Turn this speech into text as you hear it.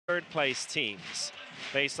third-place teams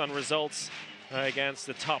based on results against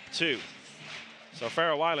the top two. So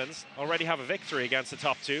Faroe Islands already have a victory against the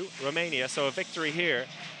top two, Romania, so a victory here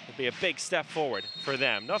would be a big step forward for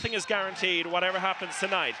them. Nothing is guaranteed, whatever happens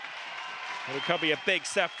tonight. And it could be a big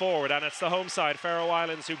step forward, and it's the home side, Faroe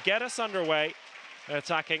Islands, who get us underway,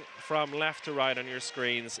 attacking from left to right on your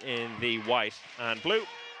screens in the white and blue.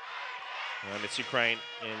 And it's Ukraine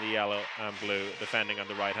in the yellow and blue, defending on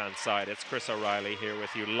the right-hand side. It's Chris O'Reilly here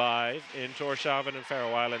with you live in Tórshavn in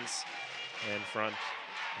Faroe Islands, in front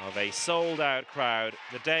of a sold-out crowd.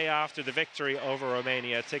 The day after the victory over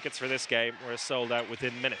Romania, tickets for this game were sold out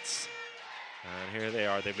within minutes. And here they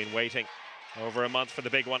are. They've been waiting over a month for the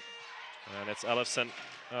big one. And it's Ellefson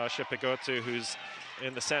Shipigotu who's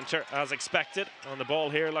in the center, as expected, on the ball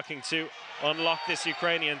here, looking to unlock this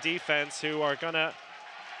Ukrainian defense, who are going to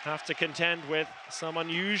have to contend with some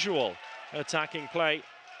unusual attacking play.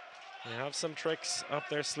 They have some tricks up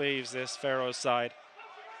their sleeves, this Faroe side.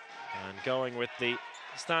 And going with the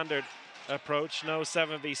standard approach, no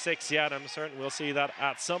 7v6 yet. I'm certain we'll see that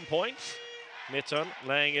at some point. Mitton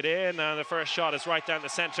laying it in, and the first shot is right down the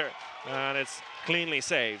center, and it's cleanly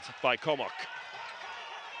saved by Komok.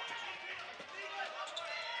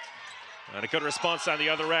 And a good response on the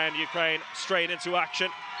other end, Ukraine straight into action.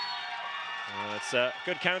 It's a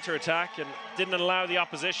good counter-attack and didn't allow the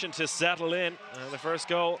opposition to settle in. The first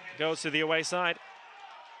goal goes to the away side.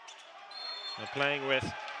 They're playing with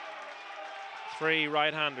three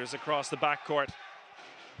right-handers across the backcourt.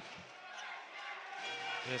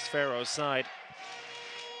 This Faroe side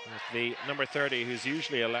with the number 30, who's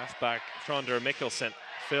usually a left-back, Tronder Mikkelsen,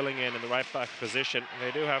 filling in the right-back position.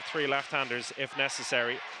 They do have three left-handers if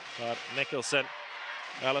necessary, but Mikkelsen,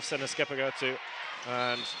 Ellefson Shipigotu,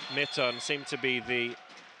 and Mitton seem to be the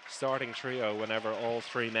starting trio whenever all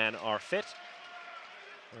three men are fit.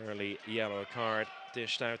 Early yellow card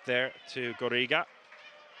dished out there to Goriga.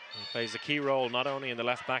 He plays a key role not only in the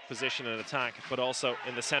left-back position in attack, but also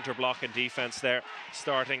in the centre block and defence there,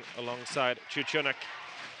 starting alongside Chuchunak.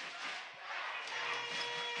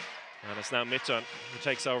 And it's now Mitton who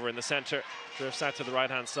takes over in the centre, drifts out to the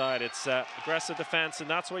right-hand side. It's aggressive defence, and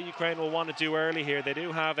that's what Ukraine will want to do early here. They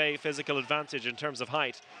do have a physical advantage in terms of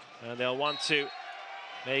height, and they'll want to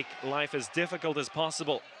make life as difficult as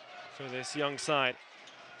possible for this young side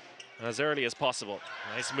as early as possible.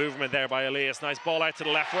 Nice movement there by Elias. Nice ball out to the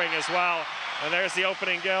left wing as well. And there's the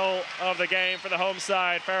opening goal of the game for the home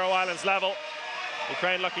side. Faroe Islands level.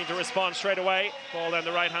 Ukraine looking to respond straight away. Ball down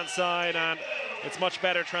the right-hand side, and it's much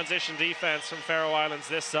better transition defense from Faroe Islands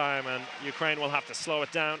this time, and Ukraine will have to slow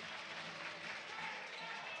it down.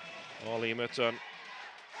 Olli Mutton.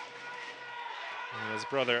 And his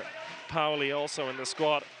brother Pauli also in the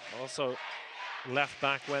squad, also left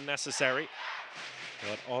back when necessary.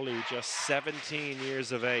 But Olli just 17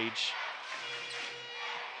 years of age.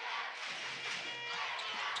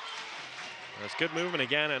 There's good movement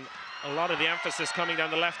again, and a lot of the emphasis coming down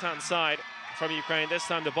the left-hand side from Ukraine. This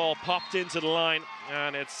time the ball popped into the line,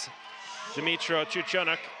 and it's Dmytro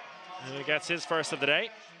Chuchunuk who gets his first of the day.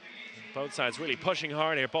 Both sides really pushing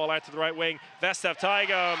hard here. Ball out to the right wing. Vestav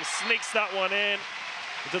Taigam sneaks that one in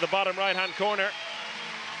into the bottom right-hand corner.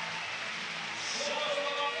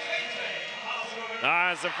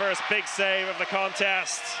 That's the first big save of the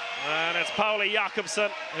contest. And it's Pauli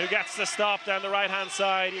Jakobsen who gets the stop down the right-hand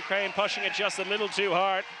side. Ukraine pushing it just a little too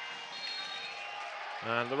hard.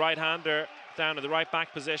 And the right-hander down to the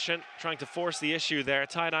right-back position, trying to force the issue there.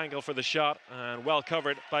 Tight angle for the shot, and well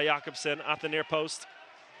covered by Jakobsen at the near post.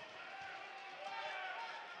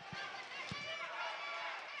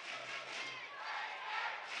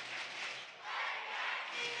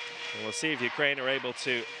 And we'll see if Ukraine are able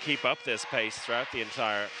to keep up this pace throughout the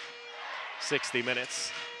entire 60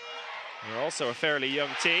 minutes. They're also a fairly young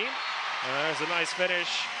team. There's a nice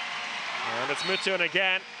finish. And it's Mutun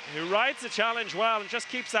again, who rides the challenge well and just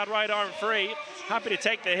keeps that right arm free. Happy to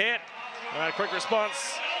take the hit. Quick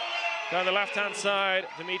response down the left-hand side,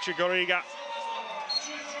 Dmitry Goriga.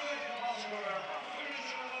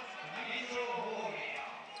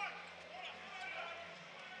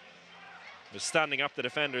 Just standing up the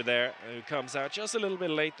defender there, who comes out just a little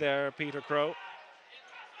bit late there, Peter Crow.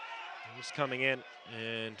 Just coming in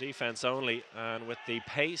defense only, and with the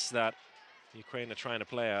pace that Ukraine are trying to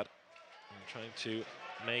play at, and trying to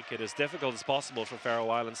make it as difficult as possible for Faroe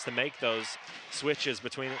Islands to make those switches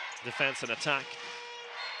between defense and attack.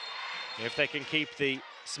 If they can keep the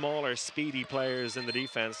smaller, speedy players in the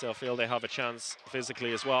defense, they'll feel they have a chance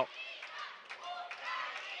physically as well.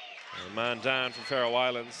 A man down from Faroe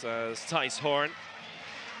Islands as Tice Horn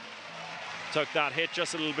took that hit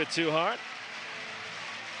just a little bit too hard.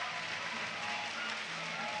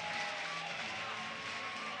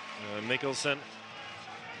 Mikkelsen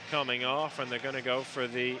coming off, and they're going to go for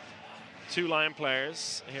the 2 line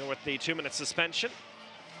players here with the 2-minute suspension.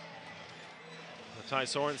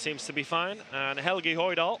 Thijs Hoorn seems to be fine, and Helgi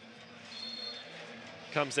Hoydal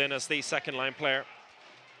comes in as the 2nd line player.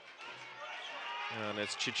 And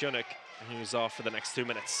it's Chichunik who's off for the next 2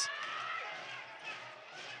 minutes.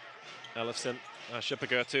 Ellefsen,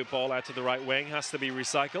 Shipagötu, ball out to the right wing, has to be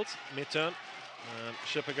recycled. Midturn, and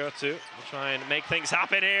Shipagötu will try and make things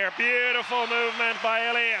happen here. Beautiful movement by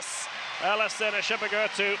Elias. Ellefsen and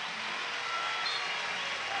Shipagötu.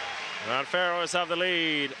 And Faroes have the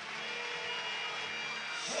lead.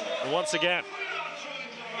 And once again,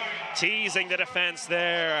 teasing the defense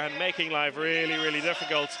there and making life really, really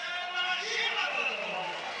difficult.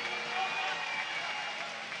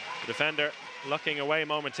 The defender looking away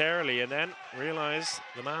momentarily and then realized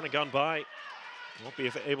the man had gone by. Won't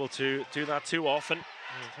be able to do that too often.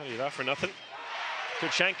 I'll tell you that for nothing.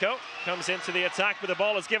 Turchenko comes into the attack, but the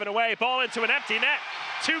ball is given away. Ball into an empty net.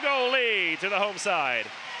 2-goal lead to the home side.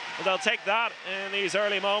 But they'll take that in these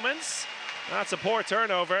early moments. That's a poor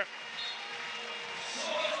turnover.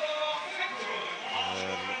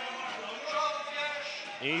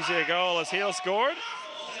 Easier goal as Heel scored.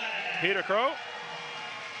 Peter Crow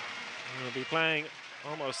will be playing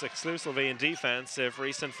almost exclusively in defense if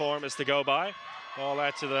recent form is to go by. Ball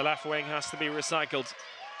out to the left wing has to be recycled.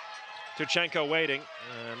 Turchenko waiting,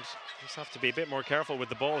 and just have to be a bit more careful with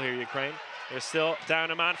the ball here, Ukraine. They're still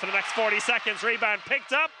down a man for the next 40 seconds. Rebound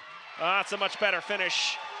picked up. That's a much better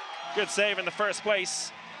finish. Good save in the first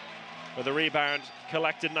place. But the rebound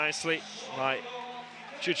collected nicely by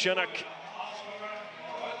Chichunik.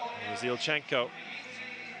 Zilchenko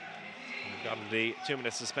got the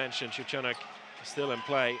 2-minute suspension. Chichunik still in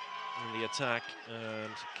play in the attack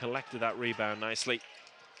and collected that rebound nicely.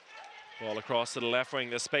 Ball across to the left wing.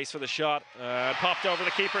 There's space for the shot. Popped over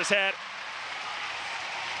the keeper's head.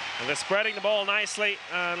 And they're spreading the ball nicely.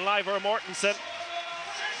 And Leivor Mortensen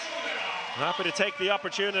happy to take the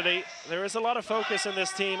opportunity. There is a lot of focus in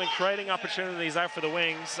this team in creating opportunities out for the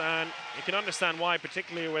wings, and you can understand why,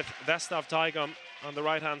 particularly with Vestov Taigum on the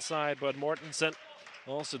right-hand side, but Mortensen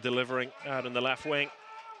also delivering out in the left wing.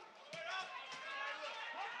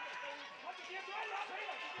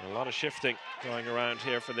 A lot of shifting going around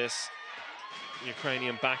here for this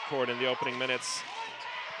Ukrainian backcourt in the opening minutes.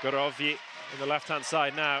 Gorovyi on the left-hand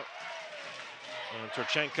side now. And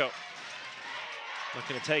Turchenko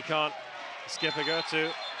looking to take on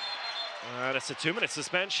Shipagötu. And it's a 2-minute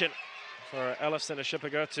suspension for Ellefsen and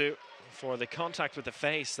Shipagötu for the contact with the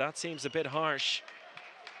face. That seems a bit harsh.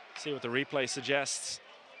 See what the replay suggests.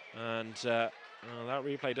 And that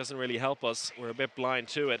replay doesn't really help us. We're a bit blind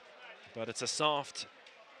to it. But it's a soft,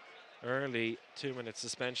 early 2-minute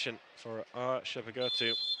suspension for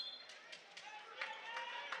Shipagötu.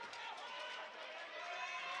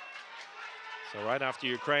 So right after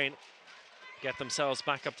Ukraine get themselves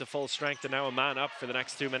back up to full strength, and now a man up for the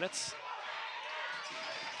next 2 minutes.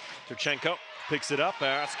 Turchenko picks it up.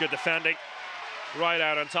 That's good defending. Right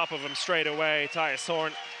out on top of him straight away, Thijs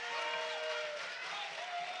Hoorn.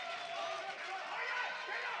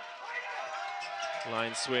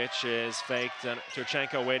 Line switch is faked, and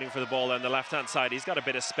Turchenko waiting for the ball on the left-hand side. He's got a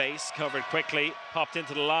bit of space, covered quickly, popped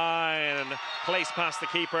into the line, and placed past the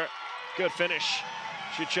keeper. Good finish.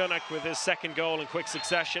 Chichunik with his 2nd goal in quick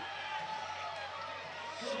succession.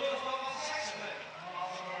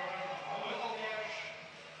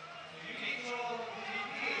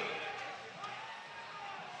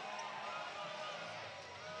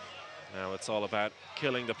 Now it's all about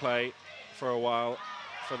killing the play for a while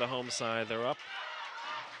for the home side. They're up,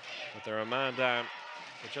 but they're a man down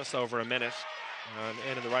for just over a minute.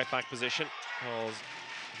 And in the right back position, calls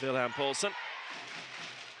Wilhelm Poulsen.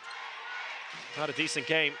 Had a decent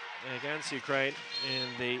game against Ukraine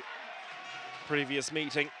in the previous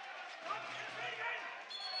meeting.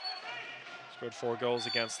 Scored 4 goals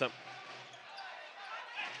against them.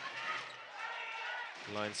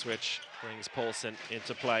 Line switch brings Poulsen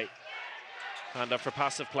into play. Hand up for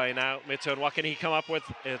passive play now. Midtun, what can he come up with?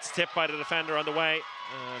 It's tipped by the defender on the way,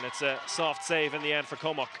 and it's a soft save in the end for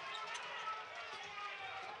Komok.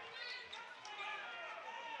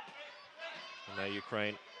 And now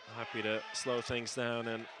Ukraine happy to slow things down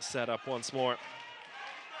and set up once more.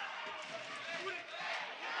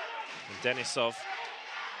 And Denisov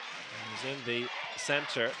is in the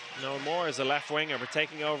center. No more as a left winger, but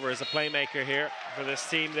taking over as a playmaker here for this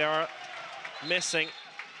team. They are missing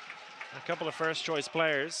a couple of first-choice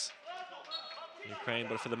players, Ukraine,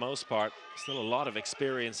 but for the most part, still a lot of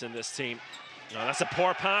experience in this team. Now, that's a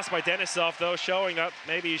poor pass by Denisov, though, showing that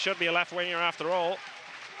maybe he should be a left winger after all.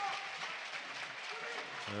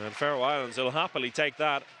 And Faroe Islands will happily take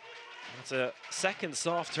that. That's a second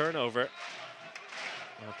soft turnover.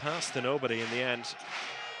 Pass to nobody in the end.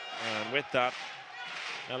 And with that,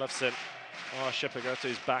 Ellefson,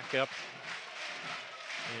 Shippagertu's back up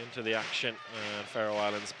into the action, and Faroe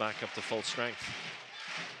Islands back up to full strength.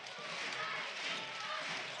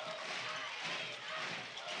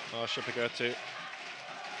 Shippagertu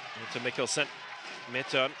into Mikkelsen.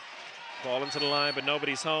 Midtun, ball into the line, but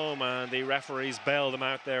nobody's home, and the referees bailed them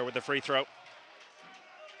out there with the free throw.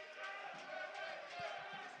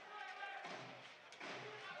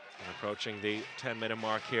 Approaching the 10-minute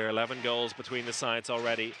mark here. 11 goals between the sides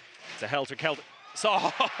already. It's a helter-kelter.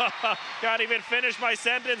 So, can't even finish my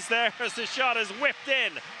sentence there as the shot is whipped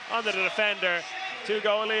in under the defender.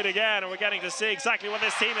 2-goal lead again, and we're getting to see exactly what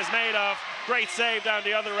this team is made of. Great save down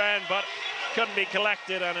the other end, but couldn't be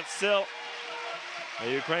collected, and it's still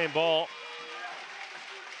a Ukraine ball.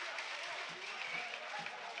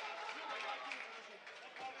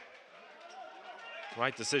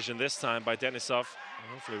 Right decision this time by Denisov.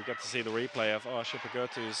 Hopefully we get to see the replay of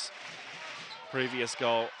Shippagertu's previous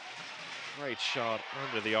goal. Great shot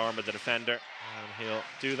under the arm of the defender, and he'll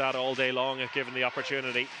do that all day long if given the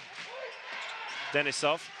opportunity.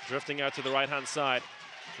 Denisov drifting out to the right-hand side,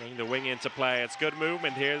 bringing the wing into play. It's good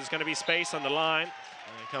movement here. There's going to be space on the line,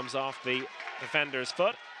 and it comes off the defender's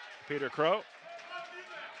foot. Peter Crow.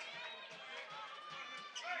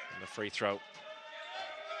 And the free throw.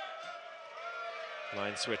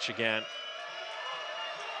 Line switch again.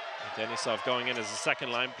 Denisov going in as a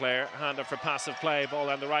second line player. Hand up for passive play. Ball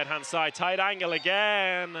on the right-hand side. Tight angle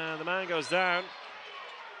again. And the man goes down.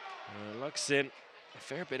 Looks in a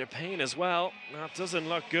fair bit of pain as well. That doesn't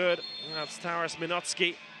look good. That's Taras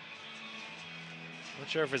Minotski. Not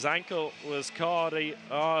sure if his ankle was caught. He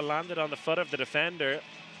landed on the foot of the defender.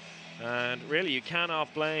 And really, you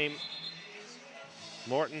cannot blame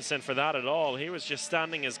Mortensen for that at all. He was just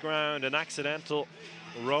standing his ground. An accidental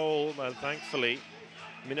roll, but thankfully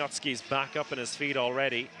Minotski's back up on his feet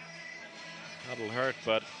already. That'll hurt,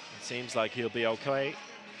 but it seems like he'll be okay.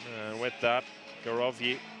 And with that,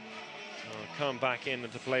 Gorovyi will come back into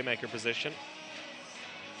playmaker position.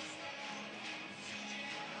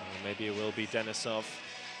 Maybe it will be Denisov.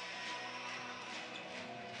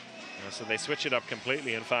 So they switch it up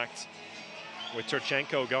completely, in fact, with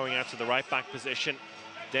Turchenko going out to the right back position,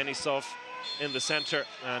 Denisov in the center,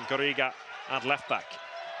 and Goriga at left back.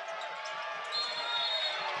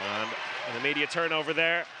 And an immediate turnover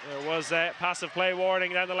there. There was a passive play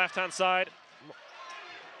warning down the left-hand side.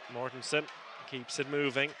 Mortensen keeps it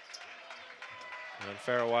moving. And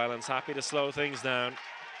Faroe Islands happy to slow things down.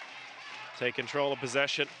 Take control of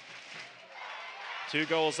possession. 2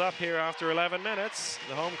 goals up here after 11 minutes.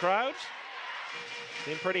 The home crowd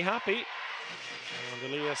seem pretty happy.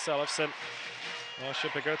 And Elias Ellefson,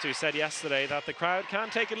 Shippagertu said yesterday that the crowd can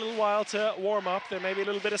take a little while to warm up. There may be a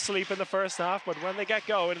little bit of sleep in the first half, but when they get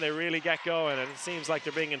going, they really get going. And it seems like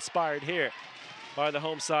they're being inspired here by the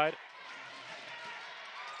home side.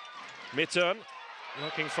 Midtun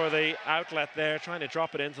looking for the outlet there, trying to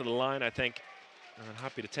drop it into the line, I think. And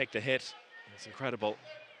happy to take the hit. It's incredible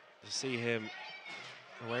to see him,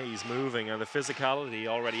 the way he's moving and the physicality he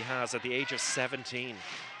already has at the age of 17. And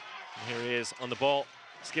here he is on the ball.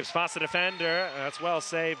 Skips past the defender. That's well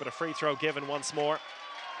saved, but a free throw given once more.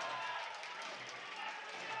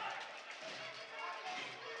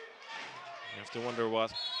 You have to wonder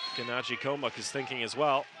what Gennady Komuk is thinking as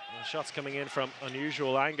well. The shots coming in from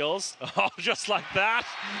unusual angles. Oh, just like that,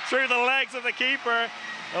 through the legs of the keeper.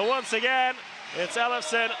 And once again, it's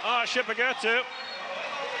Ellefson, Shippagertu.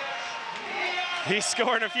 He's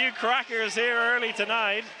scoring a few crackers here early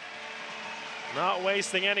tonight. Not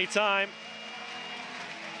wasting any time.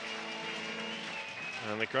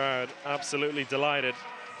 And the crowd absolutely delighted.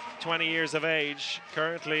 20 years of age,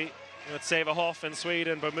 currently at Sävehof in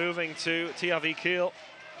Sweden, but moving to THV Kiel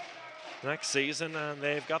next season, and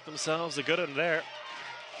they've got themselves a good one there.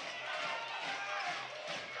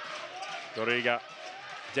 Goriga,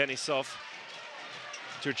 Denisov,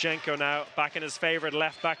 Turchenko now back in his favorite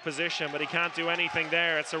left back position, but he can't do anything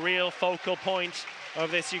there. It's a real focal point of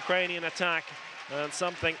this Ukrainian attack, and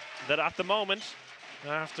something that at the moment,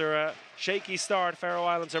 after a shaky start, Faroe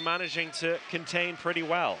Islands are managing to contain pretty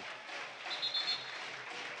well.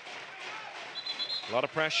 A lot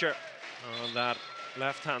of pressure on that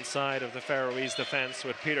left-hand side of the Faroese defense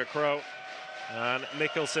with Peter Crow and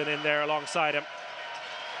Mikkelsen in there alongside him.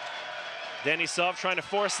 Denisov trying to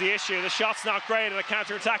force the issue. The shot's not great, and a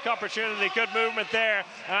counter-attack opportunity. Good movement there,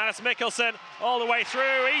 and it's Mikkelsen all the way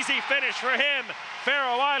through. Easy finish for him.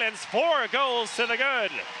 Faroe Islands, 4 goals to the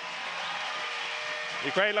good.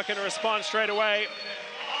 Ukraine looking to respond straight away.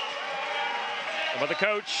 But the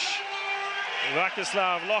coach,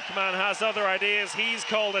 Vacislav Lochman, has other ideas. He's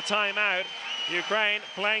called a timeout. Ukraine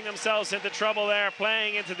playing themselves into trouble there,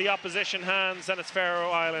 playing into the opposition hands, and it's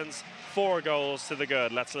Faroe Islands 4 goals to the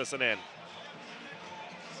good. Let's listen in.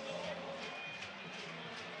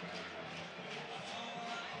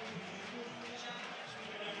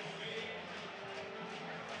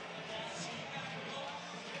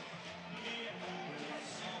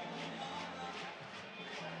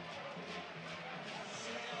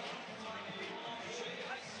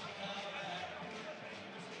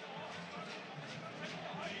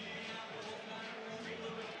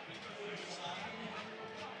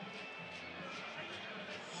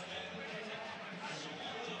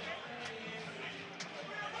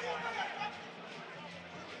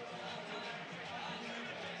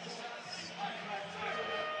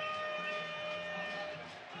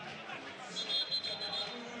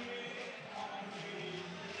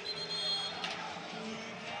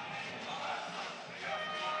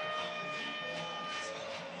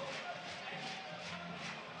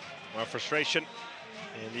 More frustration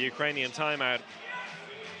in the Ukrainian timeout.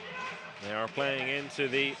 They are playing into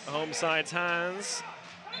the home side's hands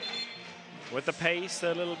with the pace,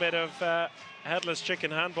 a little bit of headless chicken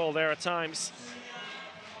handball there at times.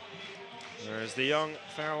 There's the young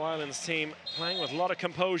Faroe Islands team playing with a lot of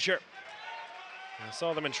composure. I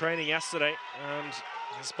saw them in training yesterday, and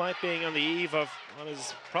despite being on the eve of what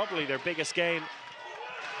is probably their biggest game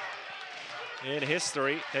in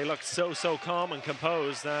history, they looked so calm and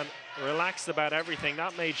composed and relaxed about everything.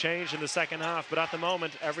 That may change in the second half, but at the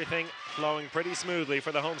moment, everything flowing pretty smoothly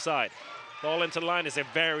for the home side. Ball into the line is a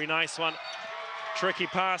very nice one. Tricky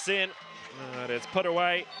pass in, and it's put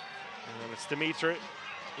away. And it's Dmitry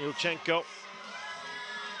Ilchenko.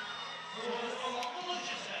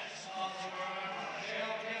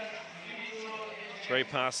 Great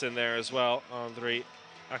pass in there as well. Andriy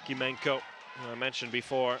Akimenko, who I mentioned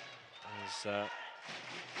before, has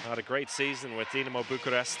had a great season with Dinamo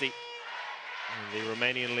Bucuresti in the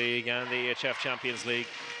Romanian League and the EHF Champions League.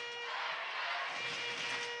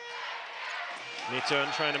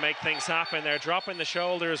 Mitun trying to make things happen. They're dropping the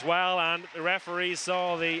shoulder as well, and the referee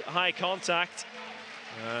saw the high contact.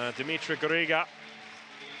 Dmitry Goriga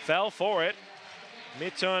fell for it.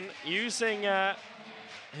 Mitun using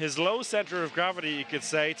his low center of gravity, you could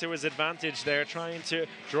say, to his advantage there, trying to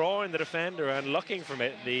draw in the defender and looking from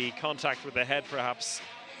it, the contact with the head perhaps.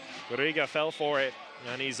 Goriga fell for it,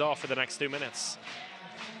 and he's off for the next 2 minutes,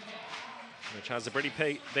 which has a pretty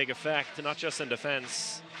big effect, not just in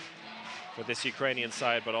defense for this Ukrainian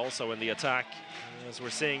side, but also in the attack. As we're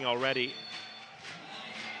seeing already,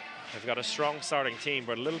 they've got a strong starting team,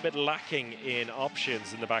 but a little bit lacking in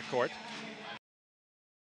options in the backcourt.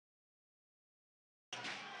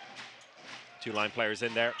 2 line players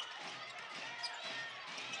in there.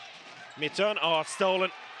 Mitun, oh, it's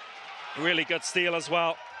stolen. Really good steal as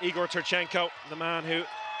well. Igor Turchenko, the man who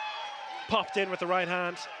popped in with the right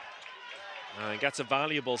hand and gets a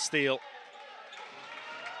valuable steal.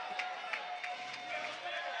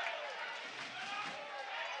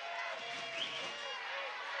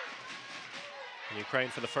 Ukraine,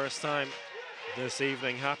 for the first time this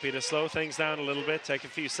evening, happy to slow things down a little bit, take a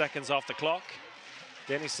few seconds off the clock.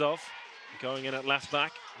 Denisov going in at left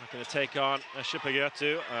back, not going to take on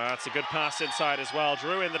Shipagetu. That's a good pass inside as well.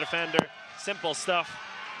 Drew in the defender, simple stuff.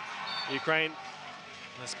 Ukraine,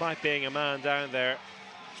 despite being a man down there,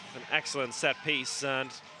 an excellent set piece, and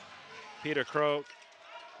Peter Krogh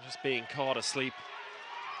just being caught asleep.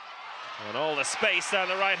 And all the space down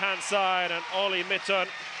the right-hand side, and Olli Mitun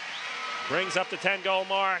brings up the 10-goal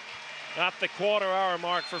mark at the quarter-hour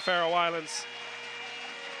mark for Faroe Islands.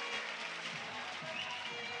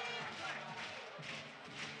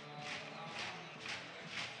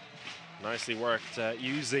 Nicely worked,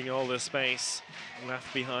 using all the space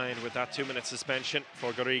left behind with that 2-minute suspension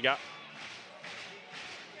for Goriga.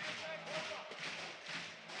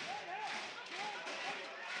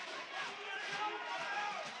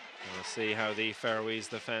 We'll see how the Faroese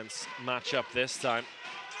defense match up this time.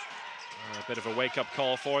 A bit of a wake-up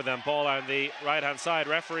call for them. Ball on the right-hand side.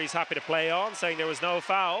 Referee's happy to play on, saying there was no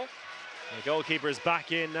foul. The goalkeeper's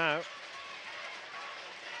back in now.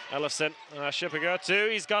 Ellefson,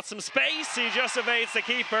 Shipagetu, he's got some space. He just evades the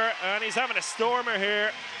keeper, and he's having a stormer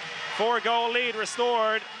here. 4-goal lead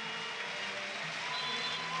restored.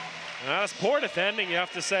 That's poor defending, you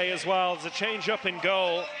have to say, as well. There's a change-up in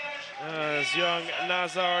goal as young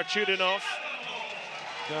Nazar Chudinov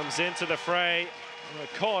comes into the fray.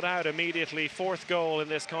 Caught out immediately. 4th goal in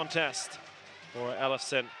this contest for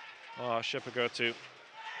Ellefson. Shipagetu.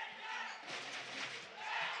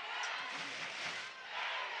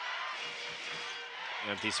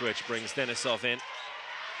 Empty switch brings Denisov in.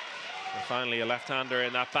 And finally a left-hander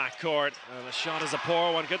in that backcourt. And the shot is a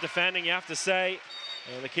poor one. Good defending, you have to say.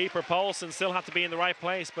 The keeper, Poulsen, still had to be in the right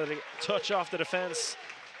place, but a touch off the defense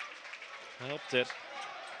helped it.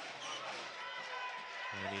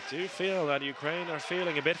 And you do feel that Ukraine are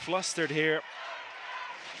feeling a bit flustered here.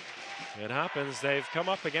 It happens. They've come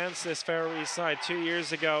up against this Faroese side 2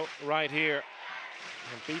 years ago right here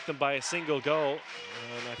and beat them by a single goal.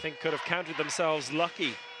 And I think could have counted themselves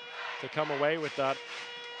lucky to come away with that.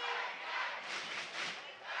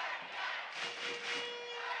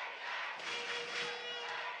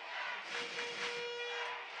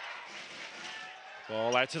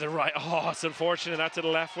 Ball out to the right. Oh, it's unfortunate. Out to the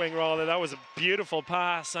left wing, Roland. That was a beautiful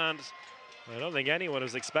pass, and I don't think anyone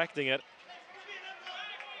was expecting it.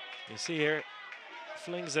 You see here,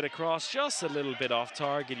 flings it across just a little bit off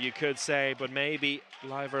target, you could say, but maybe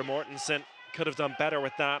Leivor Mortensen could have done better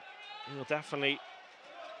with that. He'll definitely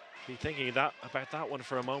be thinking about that one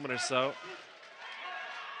for a moment or so.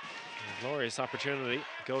 A glorious opportunity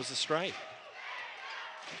goes astray.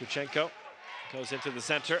 Turchenko goes into the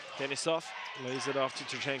center. Denisov lays it off to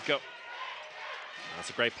Turchenko. That's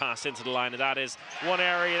a great pass into the line, and that is one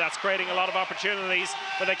area that's creating a lot of opportunities,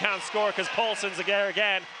 but they can't score because Poulsen's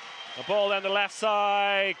again. A ball down the left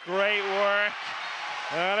side, great work.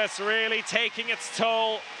 And it's really taking its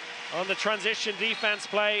toll on the transition defense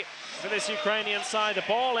play for this Ukrainian side. The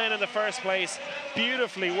ball in the first place,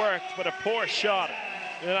 beautifully worked, but a poor shot,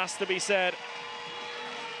 it has to be said.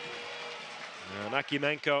 And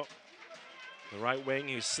Akimenko, the right wing,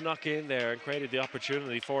 who snuck in there and created the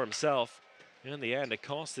opportunity for himself. In the end, it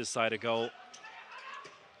cost his side a goal.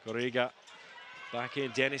 Goriga back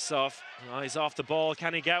in, Denisov. Oh, he's off the ball.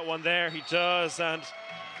 Can he get one there? He does, and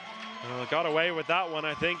got away with that one,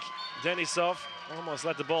 I think. Denisov almost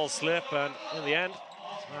let the ball slip, and in the end,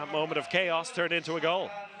 that moment of chaos turned into a goal.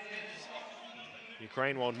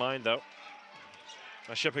 Ukraine won't mind, though.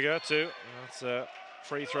 Ashipagurtu, that's a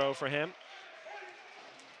free throw for him.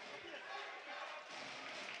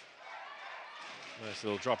 Nice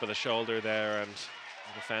little drop of the shoulder there, and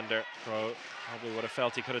the defender probably would have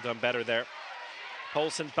felt he could have done better there.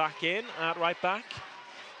 Poulsen back in at right back.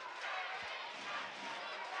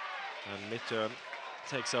 And Mitun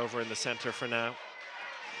takes over in the center for now.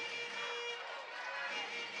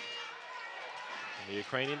 And the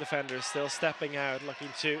Ukrainian defenders still stepping out, looking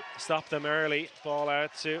to stop them early. Ball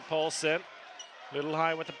out to Poulsen. Little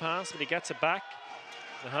high with the pass, but he gets it back.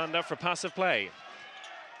 The hand up for passive play.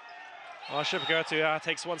 Ashipagurtu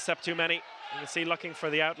takes one step too many. You can see looking for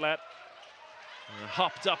the outlet.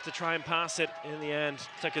 Hopped up to try and pass it. In the end,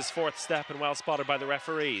 took his fourth step, and well spotted by the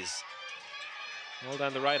referees. All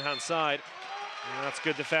down the right-hand side. And that's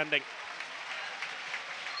good defending.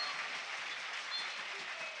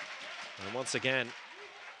 And once again,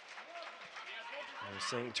 we're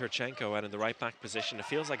seeing Turchenko out in the right-back position. It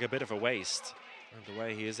feels like a bit of a waste. And the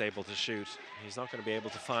way he is able to shoot, he's not going to be able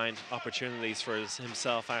to find opportunities for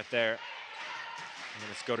himself out there.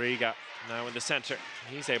 And it's Goriga now in the center.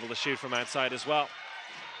 He's able to shoot from outside as well.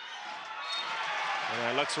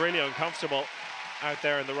 And it looks really uncomfortable out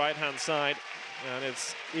there in the right-hand side. And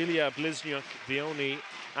it's Ilya Bliznyuk, the only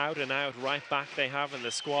out-and-out right back they have in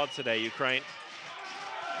the squad today, Ukraine.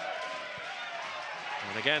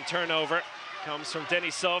 And again, turnover comes from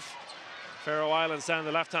Denisov. Faroe Islands down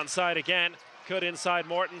the left-hand side again. Good inside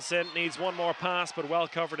Mortensen, needs one more pass, but well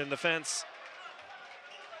covered in the fence.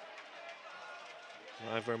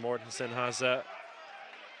 Leivor Mortensen has a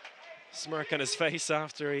smirk on his face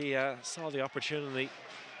after he saw the opportunity.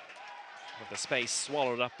 But the space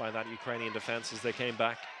swallowed up by that Ukrainian defense as they came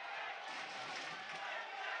back.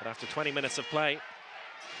 But after 20 minutes of play,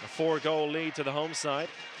 a 4-goal lead to the home side.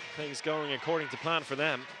 Things going according to plan for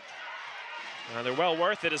them. And they're well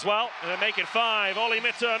worth it as well. And they make it 5. Olli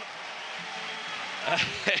Mitun.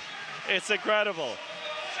 It's incredible.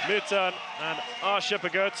 Mitun and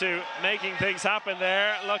Ashipagurtu making things happen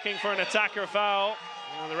there, looking for an attacker foul.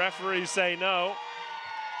 And the referees say no.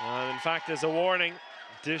 And in fact, there's a warning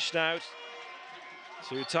dished out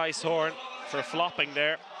to Thijs Horn for flopping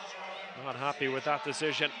there. Not happy with that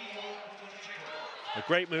decision. A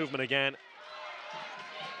great movement again.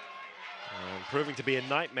 And proving to be a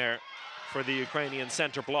nightmare for the Ukrainian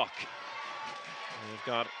center block. And they've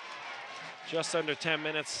got just under 10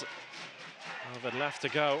 minutes of it left to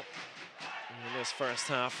go in this first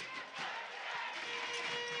half.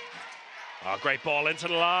 Oh, great ball into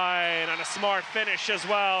the line and a smart finish as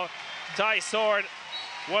well. Thijs Horn,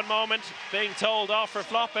 one moment being told off for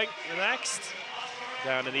flopping, the next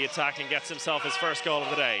down in the attack and gets himself his first goal of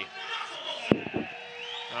the day.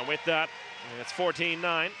 And with that, it's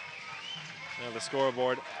 14-9. Now the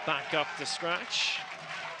scoreboard back up to scratch.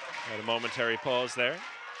 Had a momentary pause there.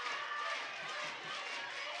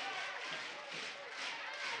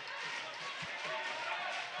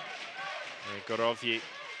 Gorovyi,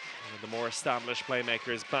 one of the more established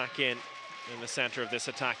playmakers, back in the center of this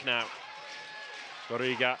attack now.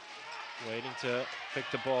 Goriga waiting to pick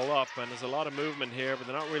the ball up, and there's a lot of movement here, but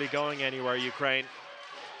they're not really going anywhere, Ukraine.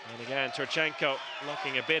 And again, Turchenko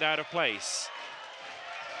looking a bit out of place.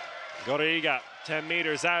 Goriga, 10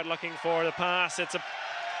 meters out, looking for the pass. It's a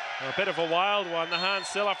bit of a wild one. The hand's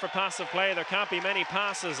still up for passive play. There can't be many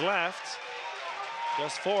passes left.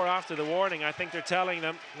 Just 4 after the warning. I think they're telling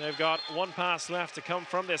them they've got 1 pass left to come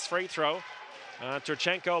from this free throw.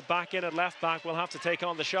 Turchenko back in at left back will have to take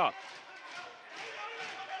on the shot.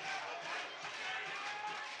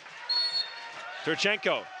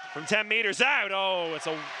 Turchenko from 10 meters out. Oh, it's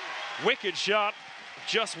a wicked shot,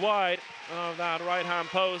 just wide of that right-hand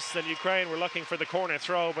post. And Ukraine were looking for the corner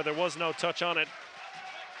throw, but there was no touch on it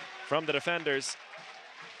from the defenders.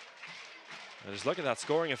 And just look at that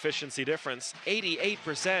scoring efficiency difference,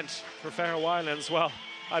 88% for Faroe Islands. Well,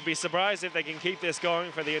 I'd be surprised if they can keep this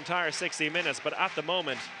going for the entire 60 minutes, but at the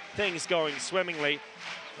moment, things going swimmingly.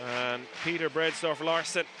 And Peter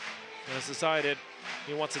Bredsdorf-Larsen has decided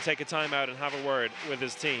he wants to take a timeout and have a word with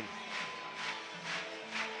his team.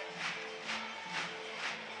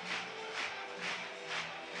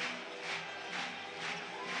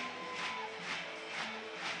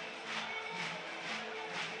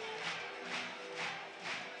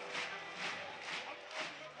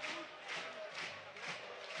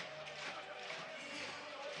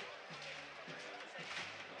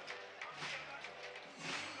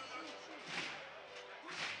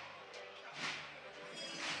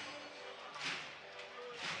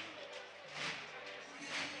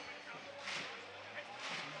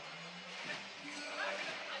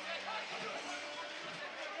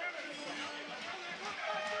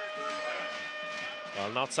 Well,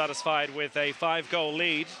 not satisfied with a 5-goal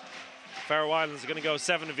lead. Faroe Islands are going to go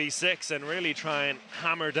 7v6 and really try and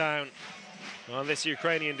hammer down on this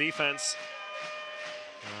Ukrainian defense.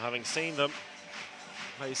 Having seen them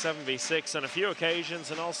play 7v6 on a few occasions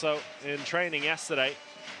and also in training yesterday,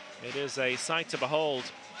 it is a sight to behold.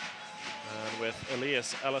 And with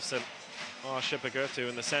Elias Ellefsen, Shipagurtu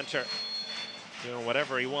in the center, doing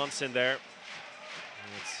whatever he wants in there.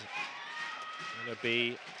 It's going to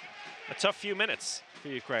be a tough few minutes for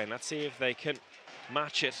Ukraine. Let's see if they can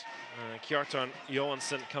match it. Kjartan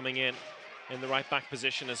Johansson coming in the right back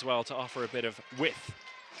position as well to offer a bit of width.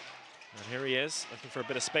 And here he is, looking for a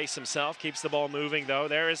bit of space himself. Keeps the ball moving though.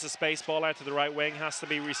 There is a space ball out to the right wing, has to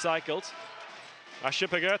be recycled.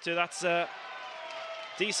 Shipagurtu, that's a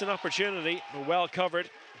decent opportunity, but well covered.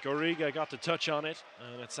 Goriga got the touch on it,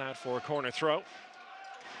 and it's out for a corner throw.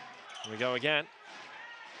 Here we go again.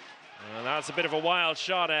 And that's a bit of a wild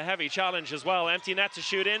shot, a heavy challenge as well. Empty net to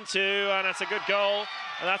shoot into, and it's a good goal.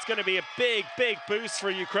 And that's going to be a big, big boost for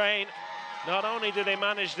Ukraine. Not only did they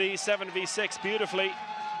manage the 7v6 beautifully,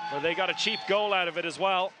 but they got a cheap goal out of it as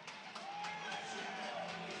well.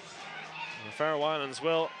 The Faroe Islands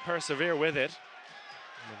will persevere with it.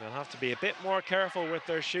 But they'll have to be a bit more careful with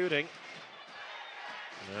their shooting.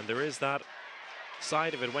 And there is that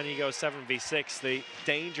side of it when you go 7v6, the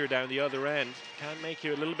danger down the other end can make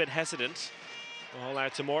you a little bit hesitant. All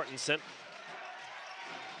out to Mortensen.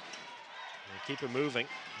 Keep it moving.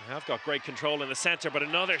 They have got great control in the center, but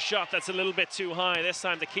another shot that's a little bit too high. This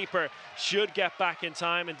time the keeper should get back in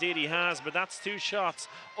time. Indeed he has, but that's 2 shots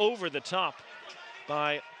over the top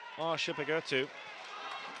by Shipagurtu.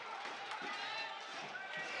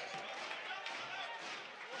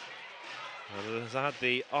 And it has had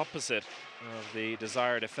the opposite of the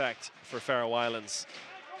desired effect for Faroe Islands.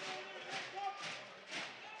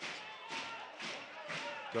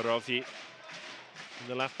 Gorovyi in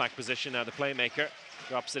the left back position now, the playmaker.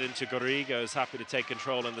 Drops it into Goriga, who's happy to take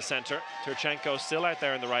control in the center. Turchenko still out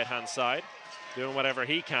there on the right-hand side, doing whatever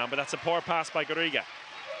he can, but that's a poor pass by Goriga.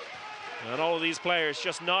 And all of these players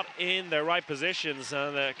just not in their right positions,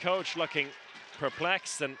 and the coach looking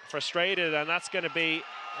perplexed and frustrated, and that's going to be,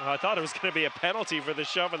 I thought it was going to be a penalty for the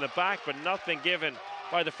shove in the back, but nothing given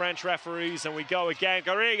by the French referees, and we go again.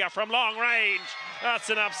 Goriga from long range. That's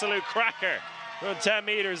an absolute cracker from 10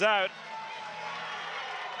 meters out.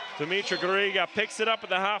 Dimitri Goriga picks it up at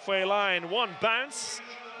the halfway line. One bounce,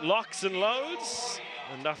 locks and loads,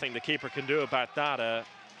 and nothing the keeper can do about that. A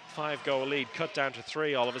 5-goal lead cut down to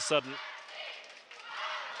 3 all of a sudden.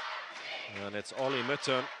 And it's Olli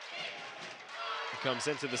Mutton who comes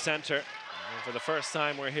into the center. And for the first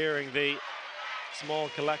time, we're hearing the small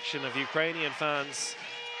collection of Ukrainian fans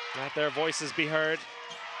let their voices be heard.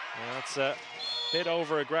 That's a bit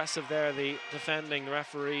over-aggressive there, the defending. The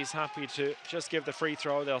referee's happy to just give the free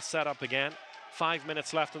throw. They'll set up again. 5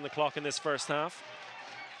 minutes left on the clock in this first half.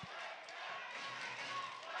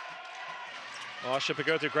 Oh,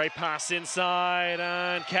 Shipagurtu, great pass inside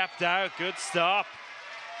and kept out. Good stop.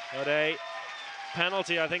 But a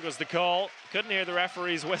penalty, I think, was the call. Couldn't hear the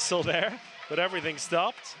referee's whistle there, but everything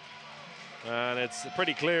stopped. And it's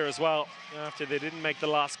pretty clear as well, after they didn't make the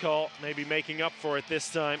last call, maybe making up for it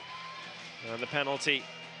this time. And the penalty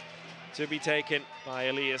to be taken by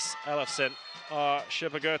Elias Elofsson.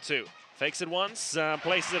 Shipagurtu fakes it once,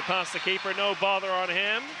 places it past the keeper, no bother on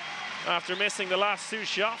him. After missing the last 2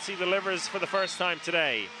 shots, he delivers for the first time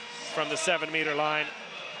today from the 7-meter line.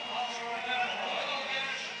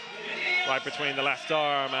 Right between the left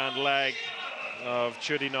arm and leg of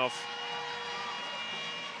Chudinov.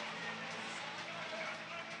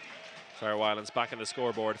 Faroe Islands back on the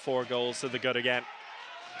scoreboard, 4 goals to the good again.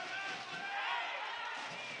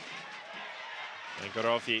 And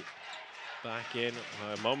Gorofi back in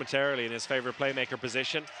momentarily in his favorite playmaker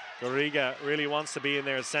position. Goriga really wants to be in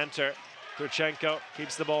there as center. Turchenko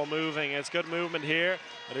keeps the ball moving. It's good movement here.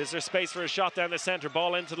 But is there space for a shot down the center?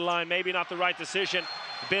 Ball into the line. Maybe not the right decision.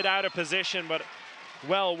 A bit out of position, but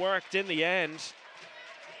well worked in the end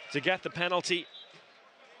to get the penalty.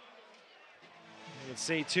 You can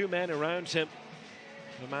see 2 men around him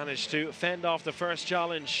who managed to fend off the first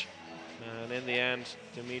challenge. And in the end,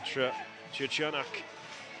 Dimitra Chuchunuk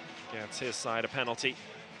gets his side a penalty.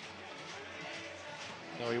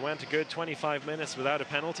 So he went a good 25 minutes without a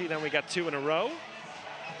penalty, then we got 2 in a row.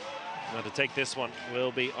 Now to take this one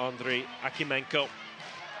will be Andrei Akimenko,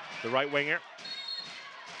 the right winger.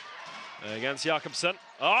 Against Jakobsen.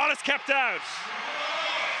 Oh, it's kept out!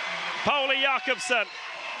 Pauli Jakobsen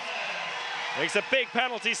makes a big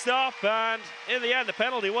penalty stop, and in the end the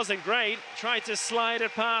penalty wasn't great. Tried to slide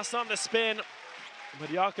it past on the spin,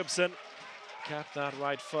 but Jakobsen kept that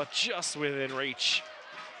right foot just within reach.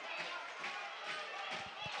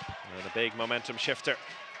 And a big momentum shifter.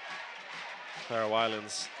 Faroe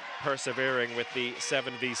Islands persevering with the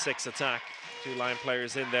 7v6 attack. 2 line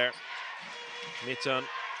players in there. Mitton.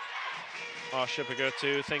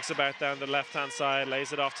 Shipagurtu thinks about down the left-hand side,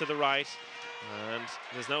 lays it off to the right. And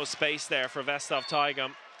there's no space there for Vestov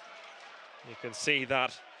Taigam. You can see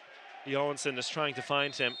that Johansson is trying to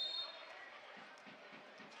find him.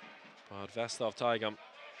 But Vestov Taigam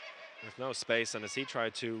with no space, and as he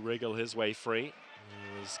tried to wriggle his way free,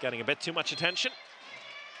 he was getting a bit too much attention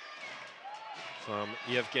from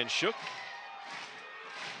Yevgen Shuk.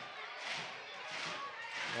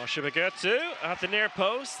 Shipagurtu at the near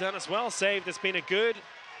post, and it's well saved. It's been a good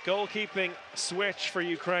goalkeeping switch for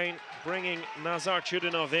Ukraine, bringing Nazar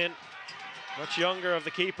Chudinov in. Much younger of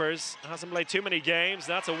the keepers, hasn't played too many games.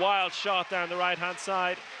 That's a wild shot down the right-hand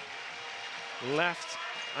side. Left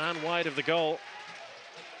and wide of the goal.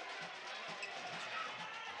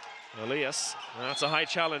 Elias, that's a high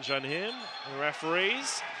challenge on him. The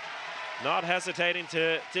referees not hesitating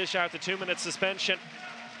to dish out the 2-minute suspension.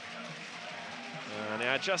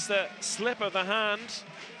 And just a slip of the hand.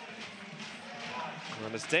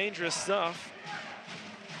 And it's dangerous stuff.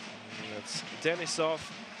 And it's Denisov.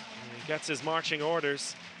 He gets his marching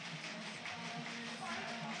orders.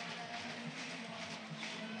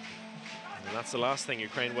 And that's the last thing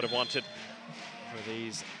Ukraine would have wanted for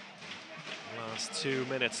these last 2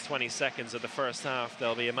 minutes, 20 seconds of the first half.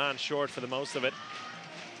 They'll be a man short for the most of it.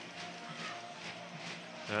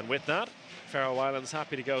 And with that, Faroe Islands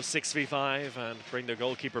happy to go 6v5 and bring their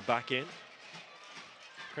goalkeeper back in.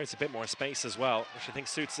 Creates a bit more space as well, which I think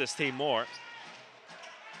suits this team more.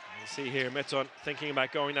 You see here Mitton thinking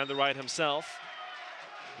about going down the right himself.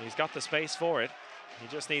 He's got the space for it. He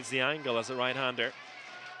just needs the angle as a right-hander.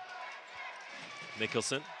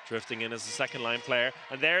 Mikkelsen drifting in as a second-line player.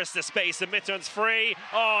 And there's the space, and Mitton's free.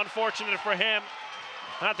 Oh, unfortunate for him.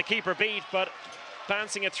 Had the keeper beat, but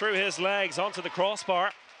bouncing it through his legs onto the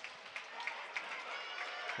crossbar.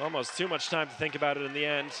 Almost too much time to think about it in the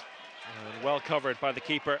end. And well covered by the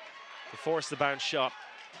keeper to force the bounce shot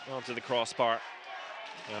onto the crossbar.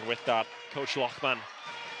 And with that, Coach Lochman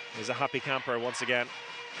is a happy camper once again.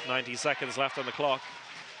 90 seconds left on the clock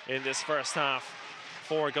in this first half.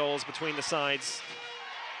 4 goals between the sides.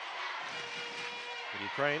 But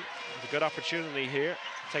Ukraine with a good opportunity here.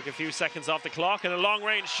 Take a few seconds off the clock, and a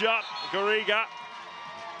long-range shot. Goriga.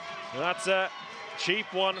 That's a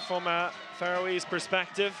cheap one from a Faroese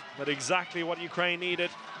perspective, but exactly what Ukraine needed.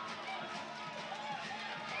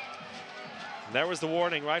 And there was the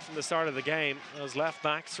warning right from the start of the game. Those left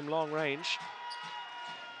backs from long range.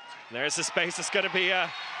 And there's the space. It's going to be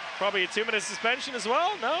probably a 2-minute suspension as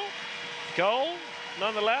well. No? Goal.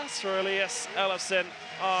 nonetheless for Elias Ellefson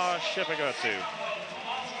Shipigotu.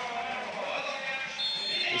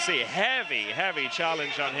 You see a heavy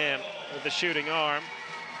challenge on him with the shooting arm.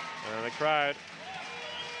 And the crowd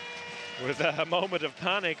with a moment of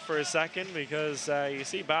panic for a second, because you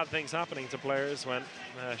see bad things happening to players when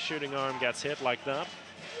a shooting arm gets hit like that.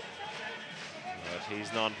 But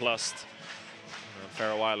he's nonplussed. And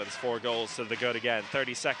Faroe Islands 4 goals to the good again.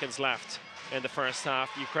 30 seconds left in the first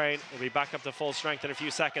half. Ukraine will be back up to full strength in a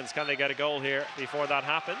few seconds. Can they get a goal here before that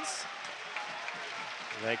happens?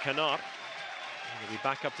 They cannot. They'll be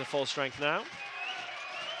back up to full strength now.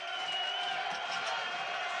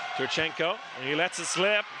 Turchenko, and he lets it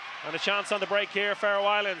slip. And a chance on the break here, Faroe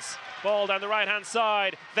Islands. Ball down the right-hand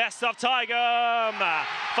side. Vest of Tigum.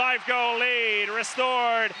 5-goal lead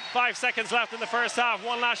restored. 5 seconds left in the first half.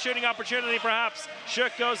 One last shooting opportunity, perhaps.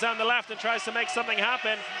 Shook goes down the left and tries to make something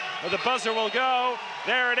happen. But the buzzer will go.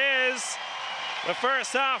 There it is. The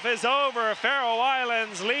first half is over. Faroe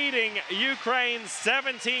Islands leading Ukraine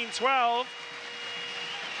 17-12.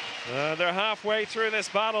 They're halfway through this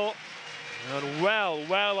battle. And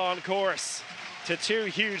well on course to 2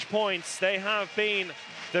 huge points. They have been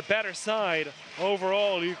the better side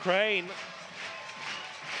overall. Ukraine,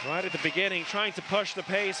 right at the beginning, trying to push the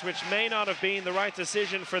pace, which may not have been the right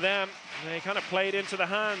decision for them. They kind of played into the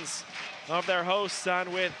hands of their hosts,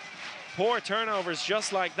 and with poor turnovers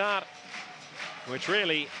just like that, which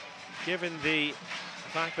really, given the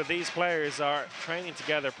fact that these players are training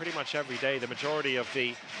together pretty much every day, the majority of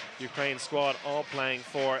the Ukraine squad all playing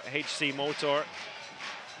for HC Motor,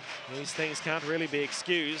 these things can't really be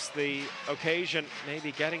excused. The occasion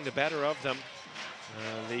maybe getting the better of them.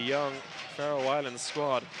 The young Faroe Islands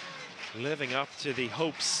squad living up to the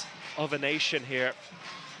hopes of a nation here.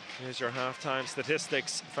 Here's your halftime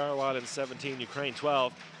statistics. Faroe Islands 17, Ukraine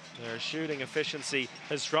 12. Their shooting efficiency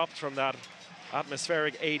has dropped from that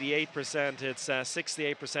atmospheric 88%. It's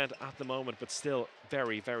 68% at the moment, but still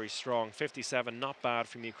very strong. 57, not bad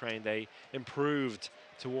from Ukraine. They improved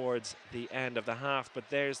towards the end of the half, but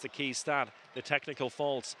there's the key stat. The technical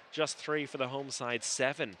faults, just 3 for the home side,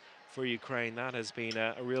 7 for Ukraine. That has been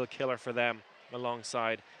a real killer for them,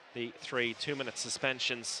 alongside the 3 2-minute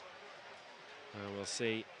suspensions. We'll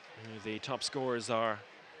see who the top scorers are.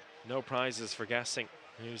 No prizes for guessing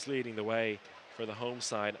who's leading the way for the home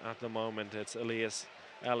side at the moment. It's Elias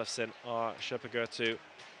Ellefson Shipigotu,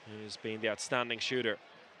 who's been the outstanding shooter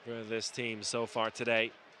for this team so far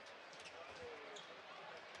today.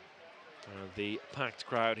 The packed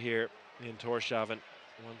crowd here in Tórshavn,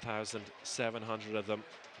 1,700 of them,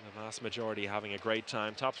 the vast majority having a great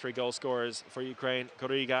time. Top 3 goal scorers for Ukraine: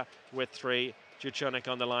 Koriga with 3, Juchunik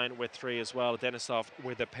on the line with 3 as well, Denisov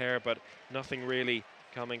with a pair, but nothing really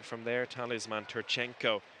coming from their talisman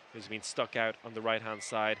Turchenko, who's been stuck out on the right-hand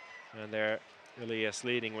side. And there, Elias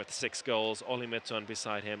leading with 6 goals, Olli Mittun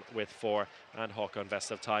beside him with 4, and Håkon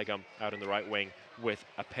Vestov Tigum out in the right wing with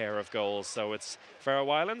a pair of goals. So it's Faroe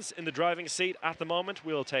Islands in the driving seat at the moment.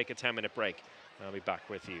 We'll take a 10-minute break. I'll be back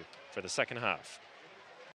with you for the second half.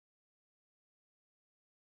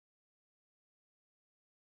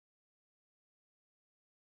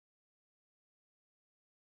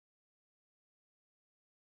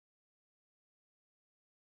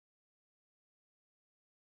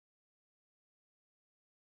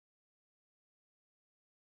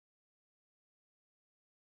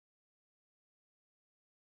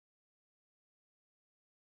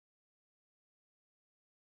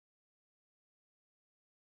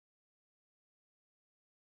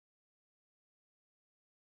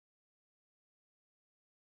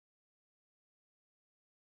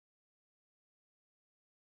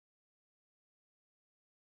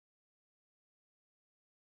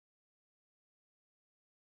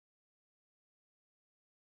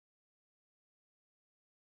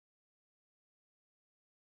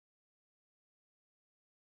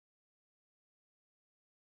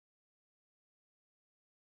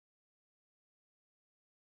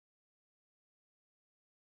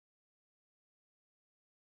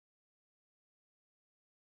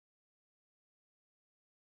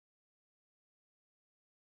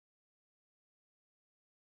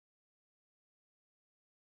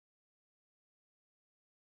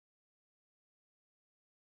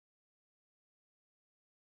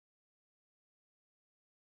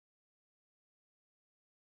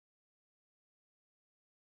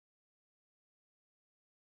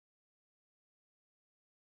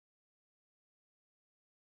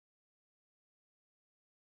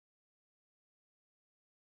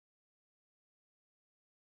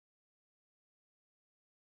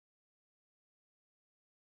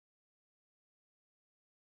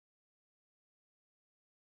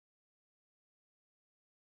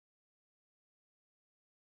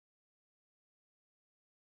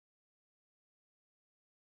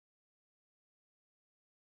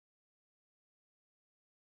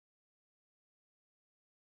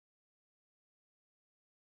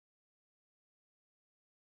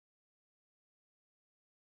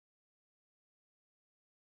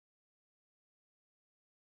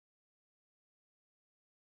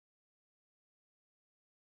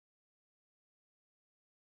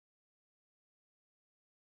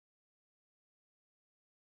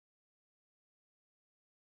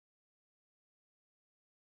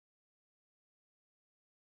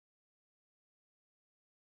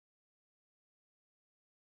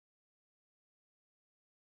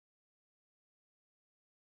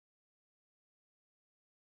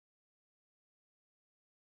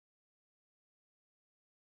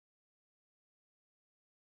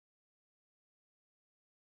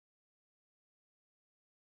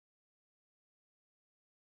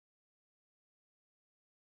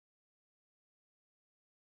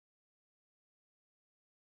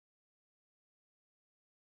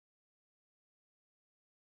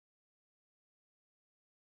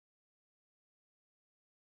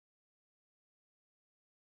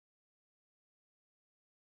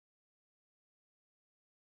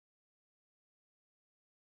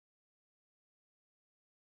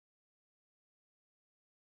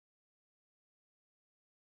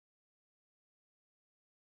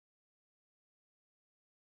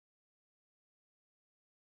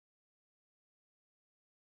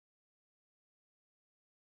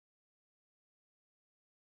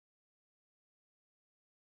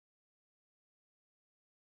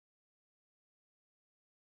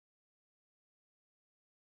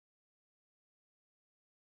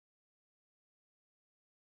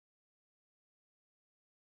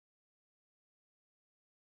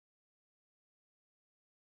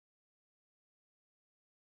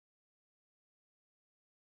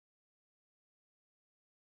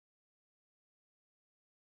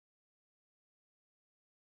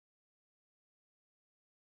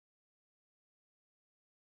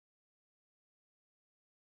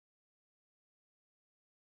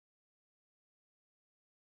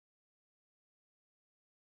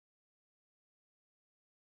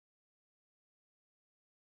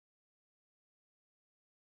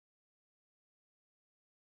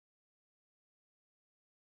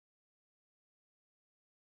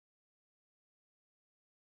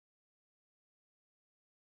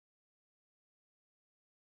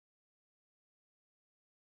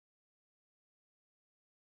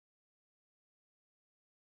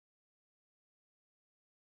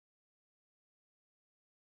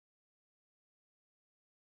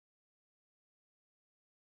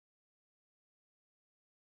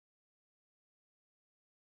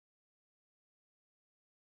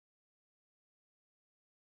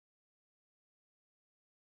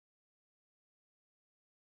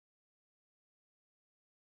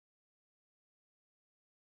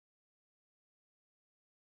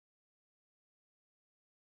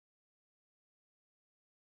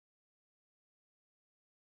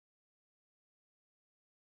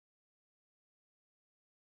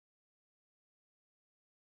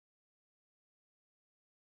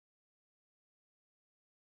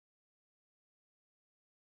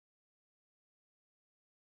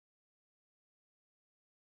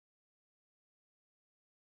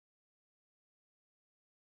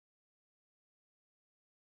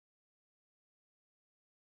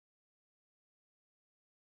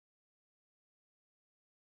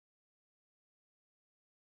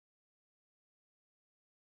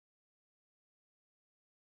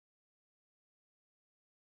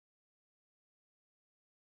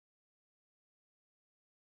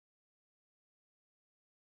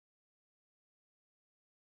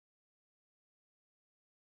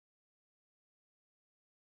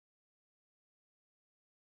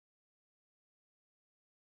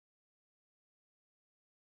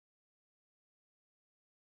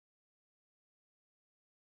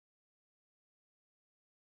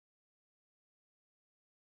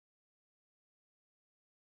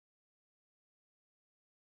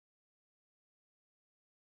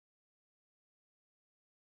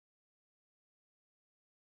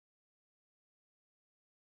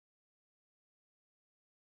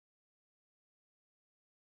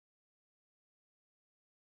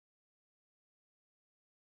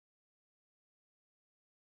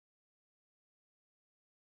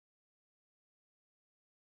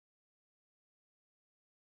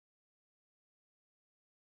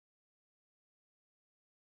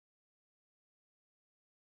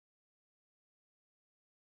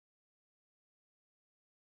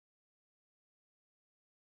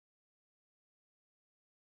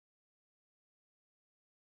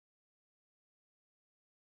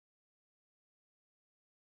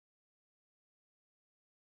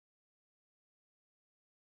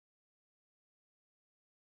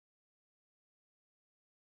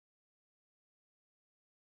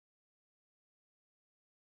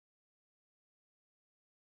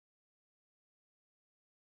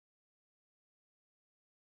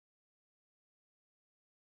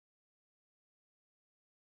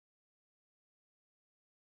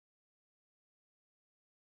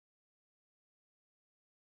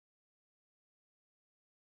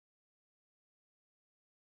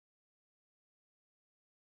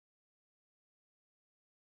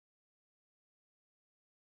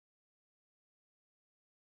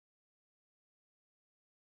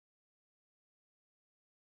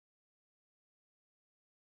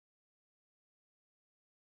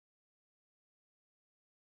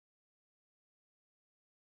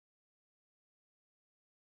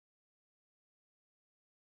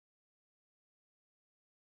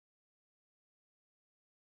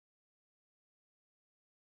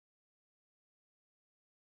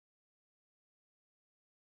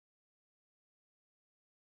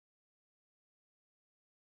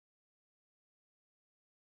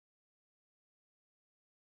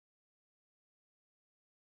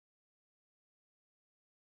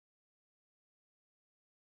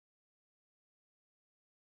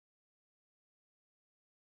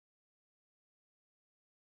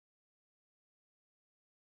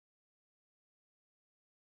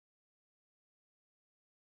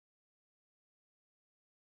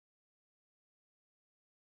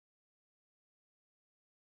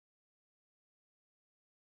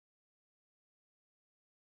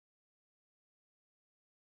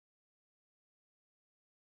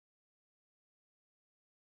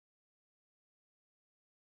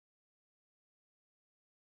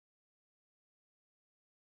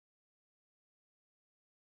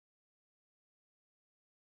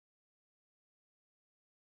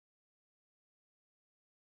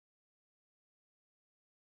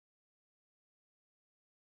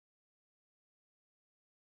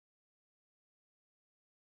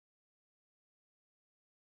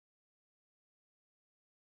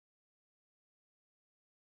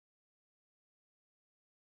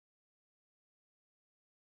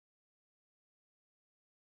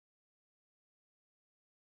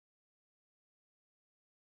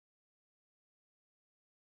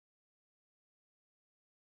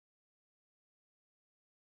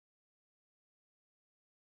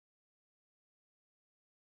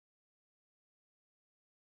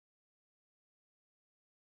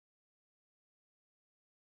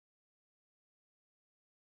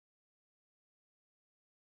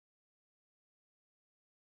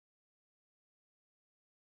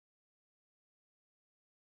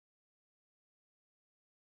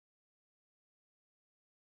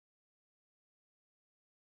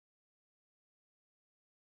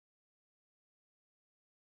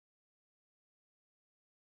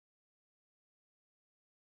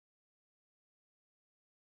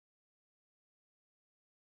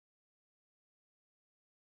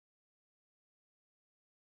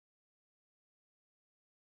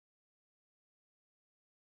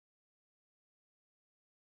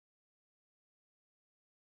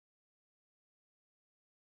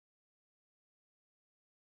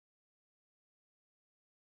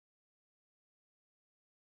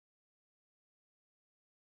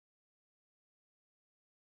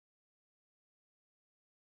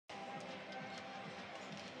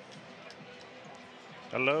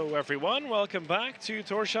 Hello everyone, welcome back to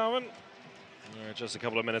Torshavn. We're just a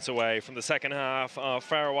couple of minutes away from the second half of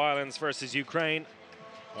Faroe Islands versus Ukraine.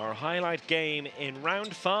 Our highlight game in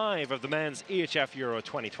round 5 of the men's EHF Euro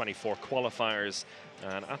 2024 qualifiers.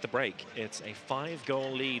 And at the break, it's a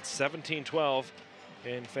 5-goal lead, 17-12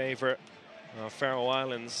 in favor of Faroe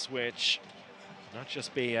Islands, which not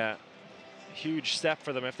just be a huge step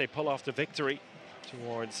for them if they pull off the victory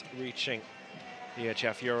towards reaching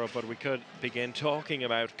EHF Euro, but we could begin talking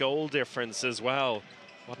about goal difference as well.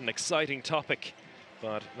 What an exciting topic,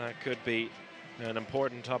 but that could be an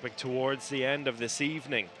important topic towards the end of this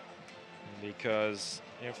evening, because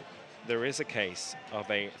if there is a case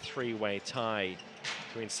of a 3-way tie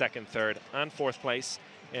between 2nd, 3rd and 4th place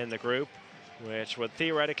in the group, which would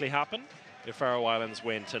theoretically happen if Faroe Islands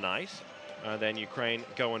win tonight, and then Ukraine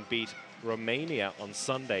go and beat Romania on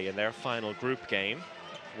Sunday in their final group game,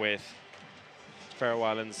 with Faroe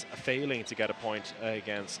Islands failing to get a point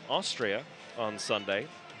against Austria on Sunday.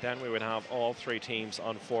 Then we would have all 3 teams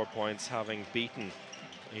on 4 points, having beaten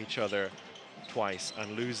each other twice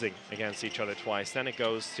and losing against each other twice. Then it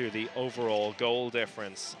goes to the overall goal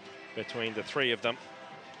difference between the 3 of them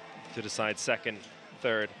to decide 2nd,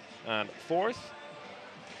 3rd and 4th.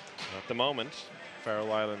 At the moment,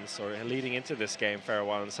 Faroe Islands, or leading into this game,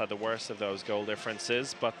 Faroe Islands had the worst of those goal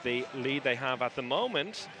differences, but the lead they have at the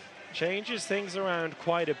moment changes things around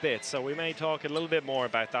quite a bit, so we may talk a little bit more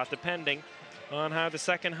about that depending on how the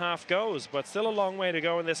second half goes, but still a long way to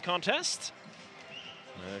go in this contest.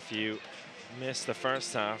 If you missed the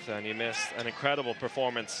first half, then you missed an incredible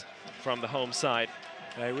performance from the home side.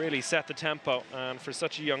 They really set the tempo, and for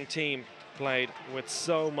such a young team, played with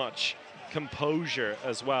so much composure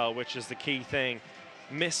as well, which is the key thing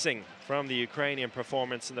missing from the Ukrainian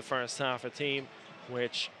performance in the first half. A team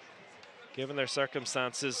which, given their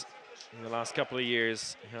circumstances in the last couple of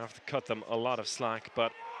years, you have to cut them a lot of slack,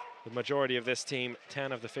 but the majority of this team,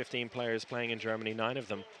 10 of the 15 players playing in Germany, 9 of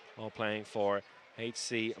them all playing for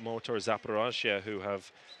HC Motor Zaporozhye, who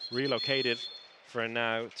have relocated for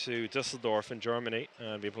now to Düsseldorf in Germany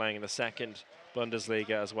and be playing in the 2nd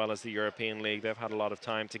Bundesliga as well as the European League. They've had a lot of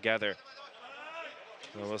time together.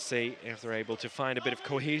 So we'll see if they're able to find a bit of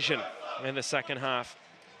cohesion in the second half.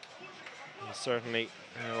 And certainly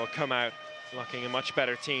will come out looking a much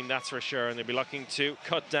better team, that's for sure, and they'll be looking to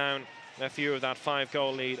cut down a few of that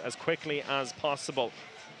 5-goal lead as quickly as possible.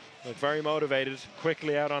 Look very motivated,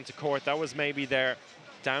 quickly out onto court. That was maybe their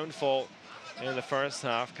downfall in the first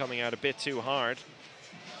half, coming out a bit too hard.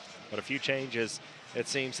 But a few changes, it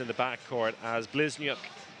seems, in the backcourt, as Bliznyuk,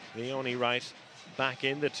 the only right back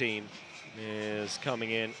in the team, is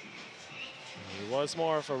coming in. He was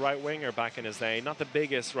more of a right winger back in his day, not the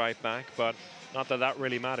biggest right back, but not that that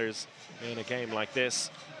really matters in a game like this.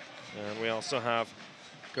 And we also have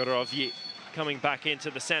Gorovyi coming back into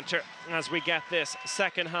the center as we get this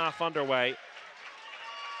second half underway.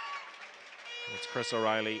 It's Chris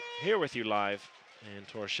O'Reilly here with you live in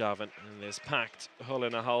Torshavn in this packed Hull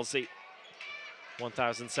in a Halsey.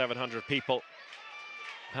 1,700 people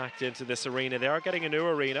packed into this arena. They are getting a new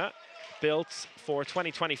arena built for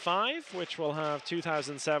 2025, which will have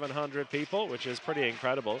 2,700 people, which is pretty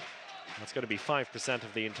incredible. That's going to be 5%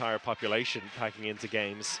 of the entire population packing into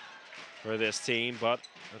games for this team, but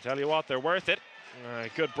I'll tell you what, they're worth it.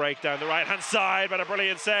 Good break down the right-hand side, but a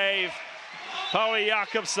brilliant save. Pauli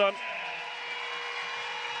Jakobsson.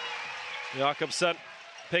 Jakobsson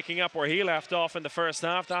picking up where he left off in the first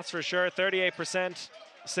half, that's for sure. 38%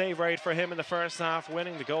 save rate for him in the first half,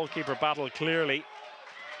 winning the goalkeeper battle clearly.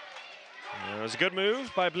 It was a good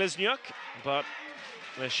move by Bliznyuk, but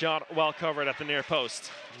the shot well covered at the near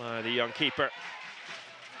post by the young keeper.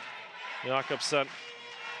 Jakobsson,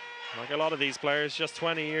 like a lot of these players, just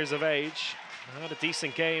 20 years of age, had a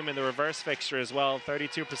decent game in the reverse fixture as well.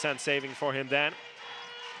 32% saving for him then.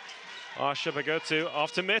 Ashabagutu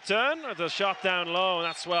off to Mitten. The shot down low, and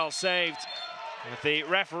that's well saved. But the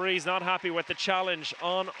referee's not happy with the challenge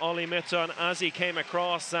on Olli Mitten as he came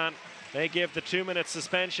across, and they give the 2-minute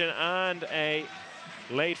suspension and a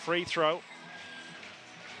late free throw.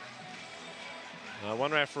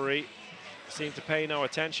 One referee seemed to pay no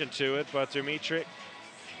attention to it, but Dmitry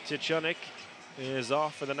Tichunik is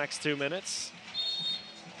off for the next 2 minutes.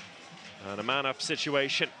 And a man-up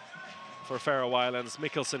situation for Faroe Islands.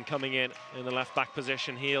 Mikkelsen coming in the left-back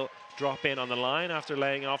position. He'll drop in on the line after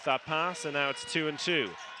laying off that pass, and now it's 2 and 2.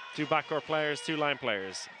 2 backcourt players, 2 line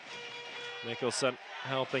players. Mikkelsen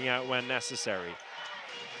helping out when necessary.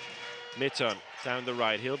 Mitten down the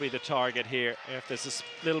right, he'll be the target here if there's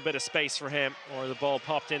a little bit of space for him or the ball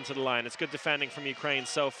popped into the line. It's good defending from Ukraine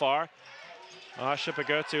so far.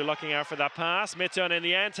 Shapagotu looking out for that pass. Mitton in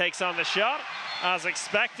the end takes on the shot as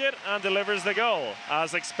expected and delivers the goal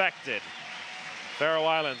as expected. Faroe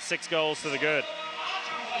Islands 6 goals to the good.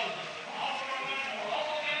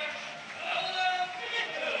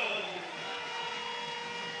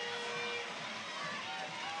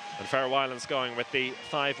 And Faroe Islands going with the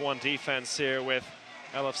 5-1 defense here with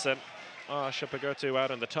Elofsson. Shapagotu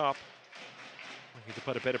out on the top. Looking to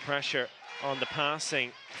put a bit of pressure on the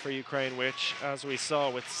passing for Ukraine, which, as we saw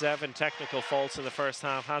with 7 technical faults in the first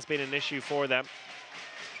half, has been an issue for them.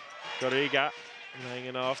 Goriga laying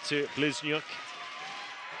it off to Bliznyuk.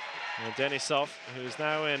 And Denisov, who's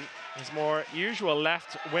now in his more usual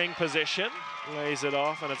left wing position, lays it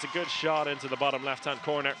off, and it's a good shot into the bottom left-hand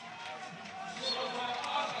corner.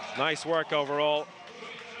 Nice work overall,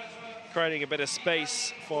 creating a bit of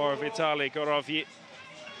space for Vitaly Gorovyi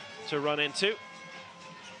to run into.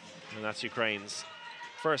 And that's Ukraine's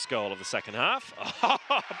first goal of the second half.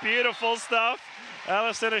 Oh, beautiful stuff.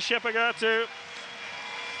 Elofsson Shapagotu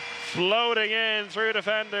floating in through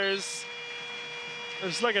defenders.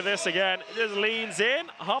 Just look at this again. Just leans in,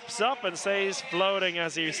 hops up and stays floating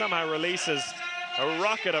as he somehow releases a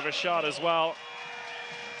rocket of a shot as well.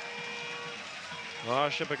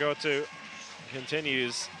 Shapagotu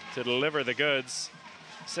continues to deliver the goods.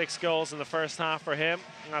 6 goals in the first half for him.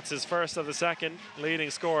 That's his first of the second,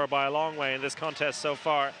 leading scorer by a long way in this contest so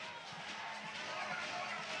far.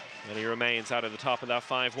 And he remains out at the top of that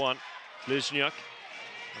 5-1. Bliznyuk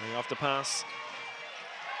off the pass.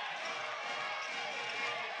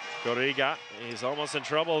 Goriga, he's almost in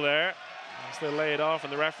trouble there. Still lay it off,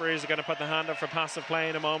 and the referees are going to put the hand up for passive play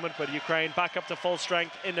in a moment, but Ukraine back up to full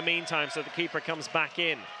strength in the meantime, so the keeper comes back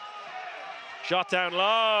in. Shot down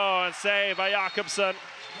low and saved by Jakobsen.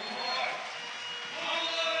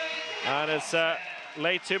 And it's a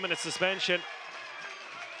late 2-minute suspension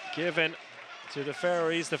given to the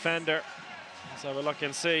Faroese defender. Let's have a look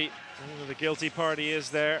and see who the guilty party is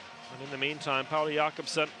there. And in the meantime, Pauli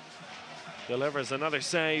Jakobsen delivers another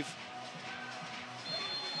save.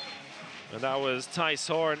 And that was Theis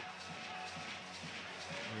Horn,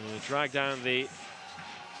 who dragged down the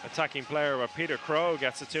attacking player, where Peter Crow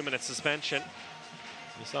gets a 2-minute suspension.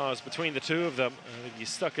 You saw it was between the two of them. I think he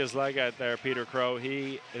stuck his leg out there, Peter Crow.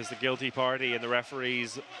 He is the guilty party in the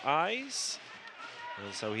referee's eyes.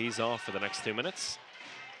 And so he's off for the next 2 minutes.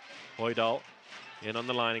 Hoydal in on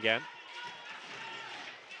the line again.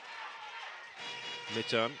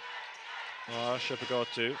 Mitton.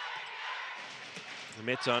 Shapagotu.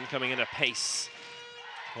 Mitton coming in at pace.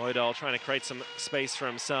 Hoydal trying to create some space for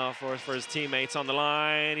himself or for his teammates on the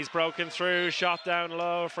line. He's broken through, shot down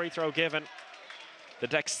low, free throw given. The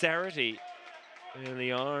dexterity in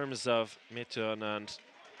the arms of Mitton and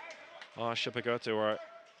Shapagotu are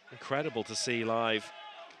incredible to see live.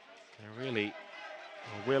 They're really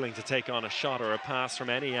willing to take on a shot or a pass from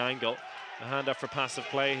any angle. A hand up for passive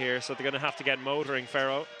play here, so they're going to have to get motoring,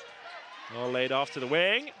 Faroe. All laid off to the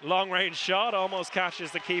wing. Long range shot, almost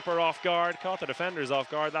catches the keeper off guard. Caught the defenders off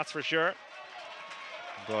guard, that's for sure.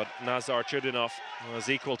 But Nazar Chudinov was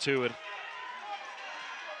equal to it.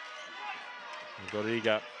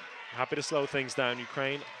 Goriga happy to slow things down.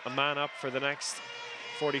 Ukraine a man up for the next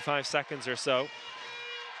 45 seconds or so.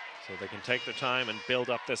 So they can take their time and build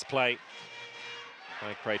up this play. Try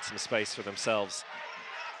and create some space for themselves.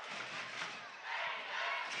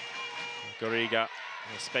 Goriga.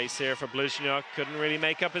 Space here for Bliznyuk, couldn't really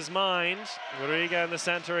make up his mind. Goriga in the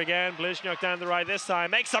center again, Bliznyuk down the right this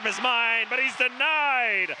time, makes up his mind, but he's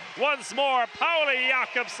denied. Once more, Pauli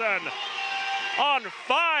Jakobsen on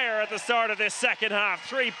fire at the start of this second half.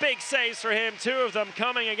 3 big saves for him, 2 of them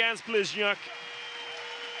coming against Bliznyuk.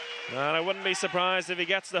 And I wouldn't be surprised if he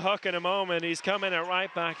gets the hook in a moment. He's coming at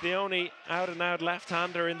right back, the only out-and-out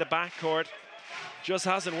left-hander in the backcourt. Just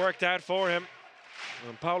hasn't worked out for him.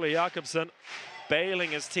 And Pauli Jakobsen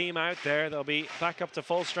bailing his team out there. They'll be back up to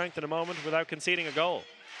full strength in a moment without conceding a goal.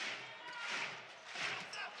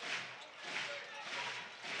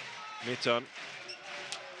 Mitton.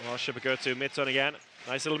 Shapagotu, Mitton again.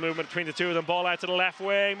 Nice little movement between the two of them. Ball out to the left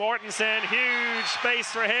wing. Mortensen, huge space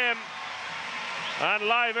for him. And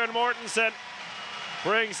Leivern Mortensen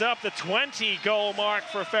brings up the 20-goal mark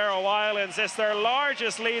for Faroe Islands. It's their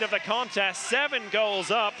largest lead of the contest, 7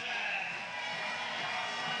 goals up.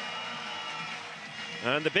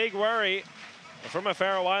 And the big worry from a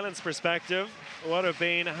Faroe Islands perspective would have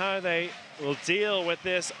been how they will deal with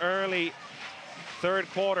this early third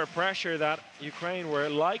quarter pressure that Ukraine were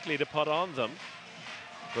likely to put on them.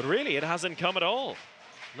 But really, it hasn't come at all.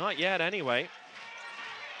 Not yet, anyway.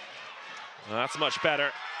 Well, that's much better,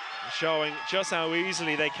 showing just how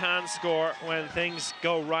easily they can score when things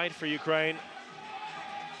go right for Ukraine.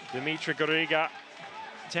 Dmitry Goriga,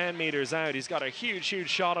 10 meters out. He's got a huge, huge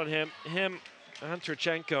shot on him. Him and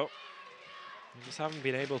Turchenko. They just haven't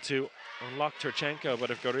been able to unlock Turchenko, but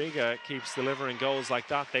if Goriga keeps delivering goals like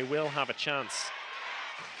that, they will have a chance.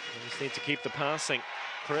 They just need to keep the passing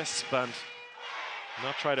crisp and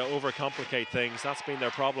not try to overcomplicate things. That's been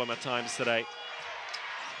their problem at times today.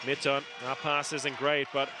 Mitton, that pass isn't great,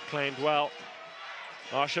 but claimed well.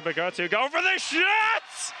 Shipagottu go for the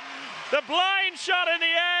shot! The blind shot in the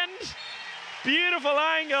end. Beautiful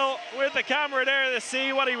angle with the camera there to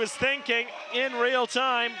see what he was thinking in real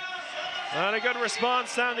time. And a good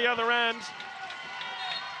response down the other end.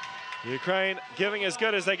 Ukraine giving as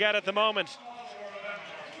good as they get at the moment.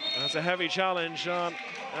 That's a heavy challenge on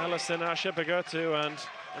Ellison Shipagottu, and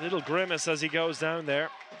a little grimace as he goes down there.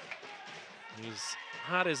 He's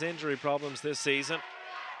had his injury problems this season.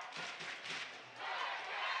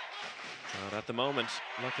 But at the moment,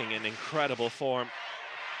 looking in incredible form.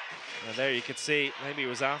 And there you could see, maybe it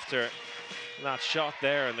was after that shot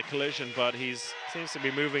there and the collision, but he seems to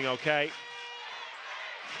be moving okay.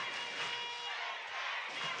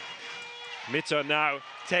 Mitton now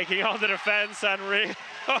taking on the defense, and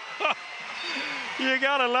you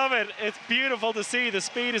gotta love it. It's beautiful to see. The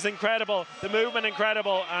speed is incredible, the movement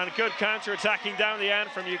incredible, and good counter-attacking down the end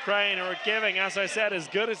from Ukraine, who are giving, as I said, as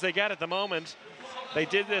good as they get at the moment. They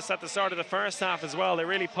did this at the start of the first half as well. They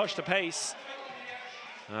really pushed the pace.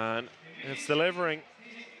 And it's delivering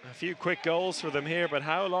a few quick goals for them here, but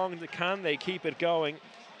how long can they keep it going?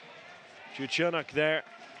 Juchunuk there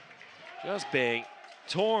just being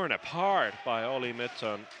torn apart by Oli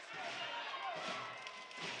Mitton.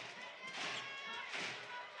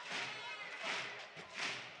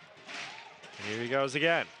 Here he goes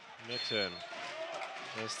again. Mitton,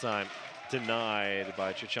 this time denied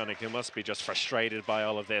by Juchunuk, who must be just frustrated by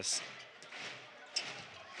all of this.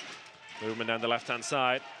 Movement down the left-hand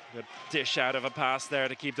side. Good dish out of a pass there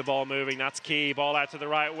to keep the ball moving. That's key. Ball out to the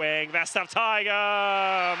right wing. Vestav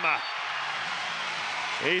Taigam.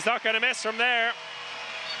 He's not going to miss from there.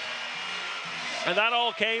 And that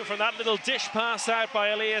all came from that little dish pass out by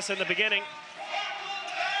Elias in the beginning.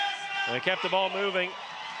 And he kept the ball moving,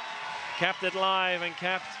 kept it live, and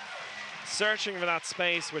kept searching for that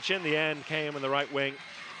space, which in the end came in the right wing.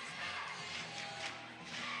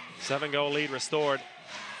 7-goal lead restored.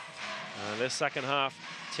 And this second half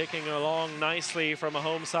ticking along nicely from a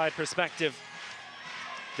home side perspective.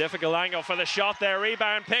 Difficult angle for the shot there.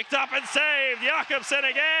 Rebound picked up and saved. Jakobsen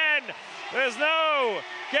again. There's no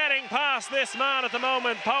getting past this man at the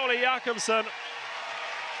moment. Pauli Jakobsen,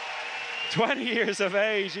 20 years of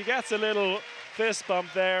age. He gets a little fist bump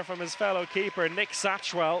there from his fellow keeper, Nick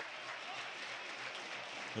Satchwell.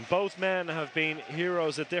 And both men have been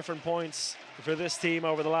heroes at different points for this team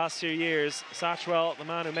over the last few years. Satchwell, the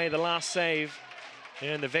man who made the last save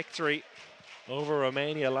in the victory over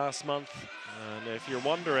Romania last month. And if you're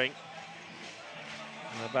wondering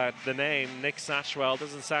about the name, Nick Satchwell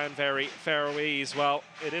doesn't sound very Faroese. Well,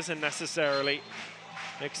 it isn't necessarily.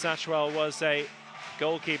 Nick Satchwell was a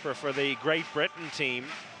goalkeeper for the Great Britain team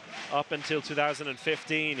up until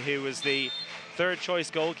 2015. He was the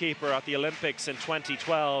third-choice goalkeeper at the Olympics in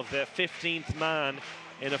 2012, the 15th man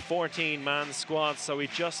in a 14-man squad, so he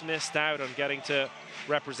just missed out on getting to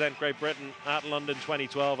represent Great Britain at London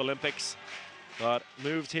 2012 Olympics, but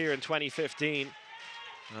moved here in 2015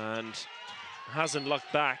 and hasn't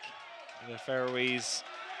looked back. The Faroese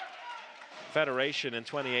Federation in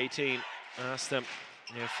 2018 asked him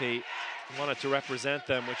if he wanted to represent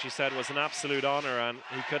them, which he said was an absolute honor, and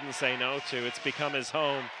he couldn't say no to. It's become his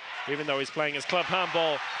home, even though he's playing his club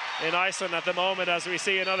handball in Iceland at the moment, as we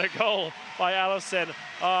see another goal by Ellison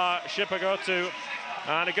Shipagottu,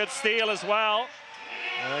 and a good steal as well.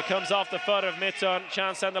 It comes off the foot of Mitton.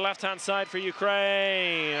 Chance on the left-hand side for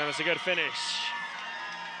Ukraine, and it's a good finish.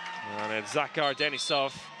 And it's Zakhar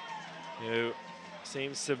Denisov, who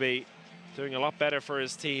seems to be doing a lot better for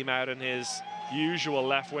his team out in his usual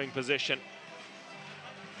left-wing position.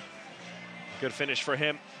 Good finish for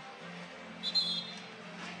him.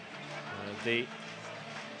 And the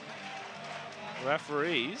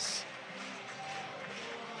referees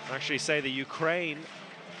actually say the Ukraine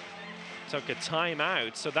took a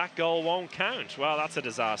timeout, so that goal won't count. Well, that's a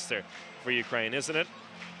disaster for Ukraine, isn't it?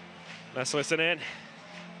 Let's listen in.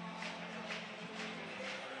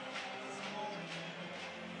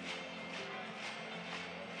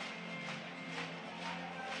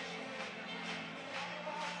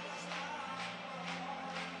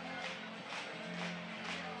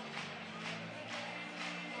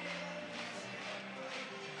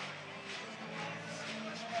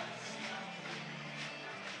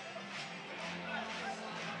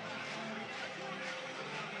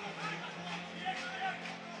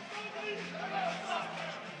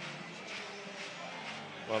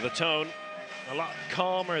 Well, the tone a lot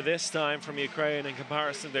calmer this time from Ukraine in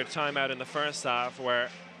comparison to their timeout in the first half, where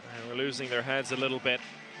they were losing their heads a little bit.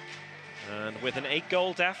 And with an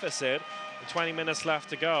 8-goal deficit, 20 minutes left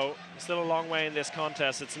to go, still a long way in this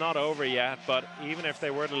contest. It's not over yet, but even if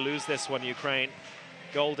they were to lose this one, Ukraine,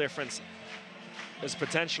 goal difference is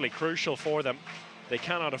potentially crucial for them. They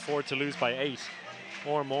cannot afford to lose by 8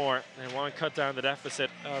 or more. They want to cut down the deficit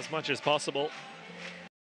as much as possible.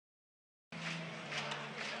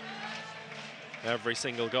 Every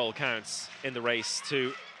single goal counts in the race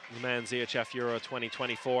to the men's EHF Euro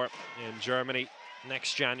 2024 in Germany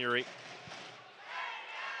next January.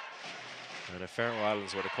 And if Faroe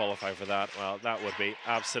Islands were to qualify for that, well, that would be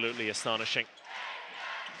absolutely astonishing.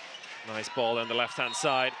 Nice ball on the left-hand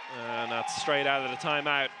side, and that's straight out of the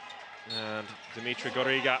timeout. And Dimitri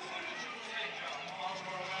Goriga,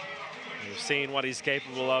 we've seen what he's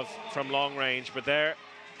capable of from long range, but there,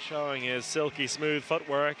 showing his silky smooth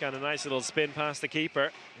footwork and a nice little spin past the keeper.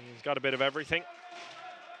 He's got a bit of everything.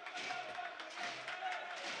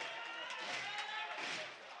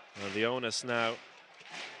 And the onus now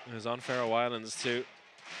is on Faroe Islands to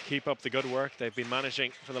keep up the good work they've been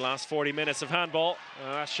managing for the last 40 minutes of handball.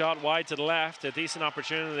 That shot wide to the left, a decent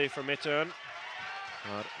opportunity for Midtjylland.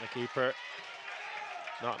 But the keeper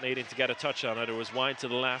not needing to get a touch on it. It was wide to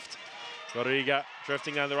the left. Goriga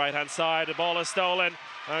drifting down the right-hand side. The ball is stolen.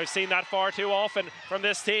 I've seen that far too often from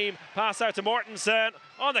this team. Pass out to Mortensen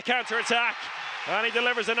on the counter-attack. And he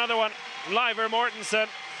delivers another one. Leiver Mortensen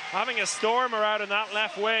having a stormer out in that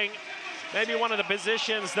left wing. Maybe one of the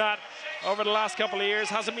positions that over the last couple of years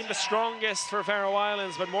hasn't been the strongest for Faroe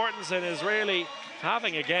Islands, but Mortensen is really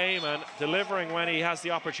having a game and delivering when he has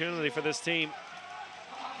the opportunity for this team.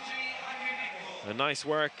 A nice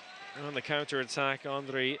work on the counter-attack,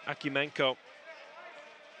 Andriy Akimenko.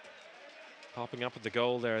 Popping up at the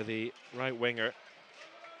goal there, the right winger.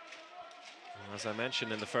 As I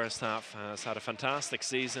mentioned in the first half, has had a fantastic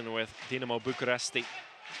season with Dinamo Bucuresti,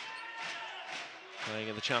 playing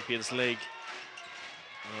in the Champions League.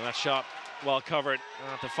 And that shot well covered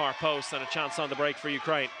at the far post, and a chance on the break for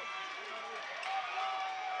Ukraine.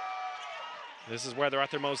 This is where they're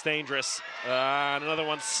at their most dangerous. And another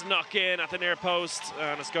one snuck in at the near post,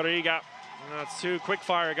 and it's Goriga. That's 2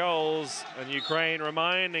 quick-fire goals, and Ukraine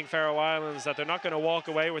reminding Faroe Islands that they're not going to walk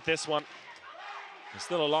away with this one. There's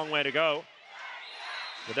still a long way to go.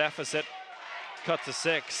 The deficit cut to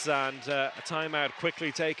 6, and a timeout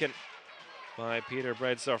quickly taken by Peter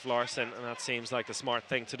Bredsdorf Larsen, and that seems like the smart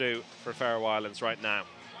thing to do for Faroe Islands right now.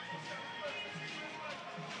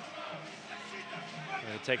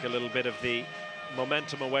 Take a little bit of the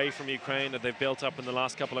momentum away from Ukraine that they've built up in the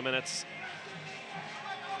last couple of minutes.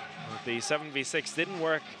 The 7v6 didn't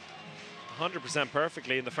work 100%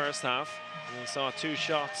 perfectly in the first half. We saw 2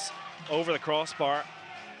 shots over the crossbar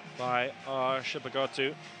by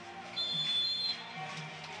Shibagotu.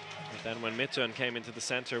 But then when Midtjylland came into the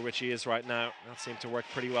center, which he is right now, that seemed to work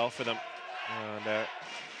pretty well for them. And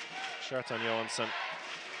Kjartan Johansson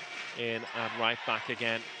in at right back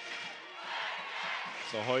again.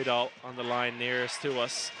 So Højdahl on the line nearest to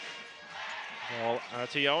us. Ball out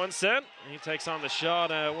to Johansson. He takes on the shot.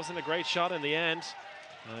 Wasn't a great shot in the end.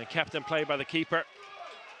 Kept in play by the keeper.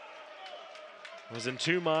 Was in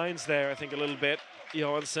 2 minds there, I think, a little bit.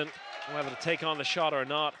 Johansson, whether to take on the shot or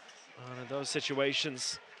not. In those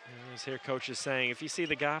situations, as here coach is saying, if you see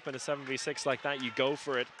the gap in a 7v6 like that, you go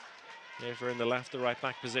for it. If you're in the left or right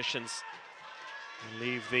back positions, and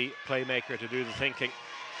leave the playmaker to do the thinking.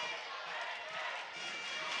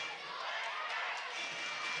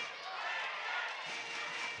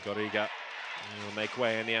 Goriga will make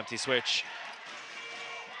way in the empty switch.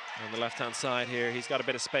 On the left-hand side here, he's got a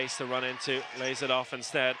bit of space to run into, lays it off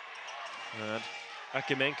instead. And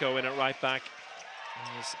Akimenko in at right back.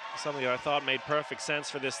 Something that I thought made perfect sense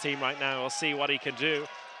for this team right now. We'll see what he can do.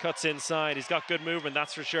 Cuts inside, he's got good movement,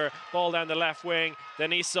 that's for sure. Ball down the left wing,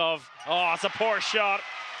 Denisov. Oh, it's a poor shot.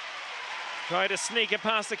 Tried to sneak it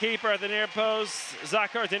past the keeper at the near post,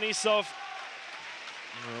 Zakhar Denisov.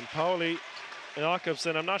 And Pauli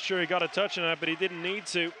Jakobsen, I'm not sure he got a touch on it, but he didn't need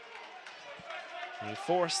to. He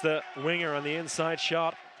forced the winger on the inside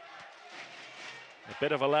shot. A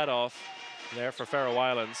bit of a let-off there for Faroe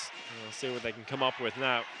Islands. We'll see what they can come up with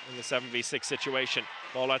now in the 7v6 situation.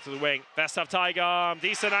 Ball out to the wing. Vestav Taigam,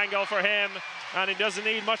 decent angle for him, and he doesn't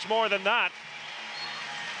need much more than that.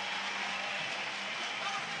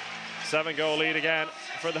 7-goal lead again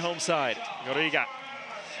for the home side. Goriga.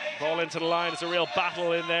 Ball into the line. It's a real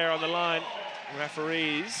battle in there on the line.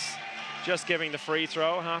 Referees just giving the free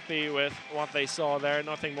throw. Happy with what they saw there.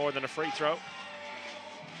 Nothing more than a free throw.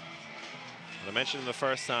 I mentioned in the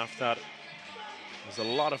first half that There's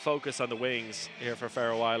a lot of focus on the wings here for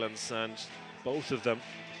Faroe Islands, and both of them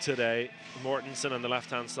today, Mortensen on the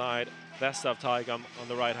left-hand side, Vestav Taigam on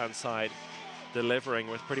the right-hand side, delivering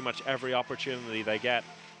with pretty much every opportunity they get.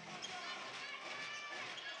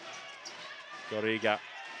 Goriga,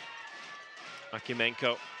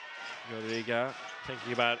 Akimenko, Goriga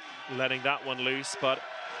thinking about letting that one loose, but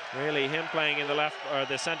really him playing in the left or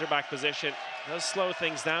the centre-back position does slow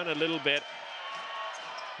things down a little bit.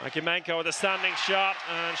 Akimenko with a standing shot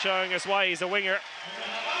and showing us why he's a winger.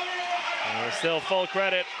 Still full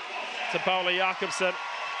credit to Paula Jakobsen.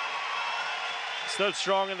 Stood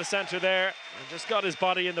strong in the centre there and just got his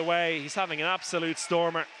body in the way. He's having an absolute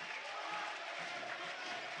stormer.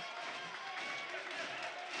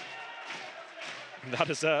 And that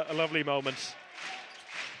is a lovely moment.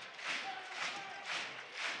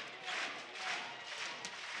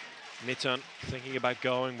 Mitton thinking about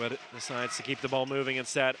going, but decides to keep the ball moving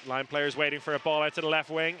instead. Line players waiting for a ball out to the left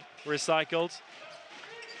wing. Recycled.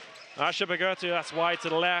 Asha Bagatu, that's wide to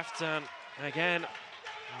the left. And again,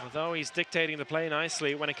 although he's dictating the play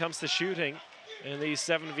nicely, when it comes to shooting in these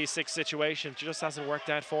 7v6 situations, it just hasn't worked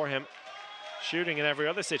out for him. Shooting in every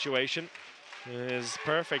other situation is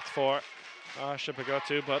perfect for Asha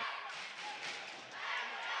Bagatu, but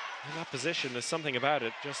in that position, there's something about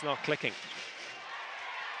it just not clicking.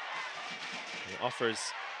 It offers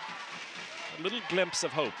a little glimpse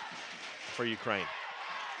of hope for Ukraine.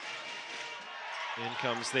 In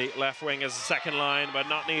comes the left wing as a second line, but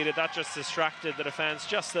not needed. That just distracted the defense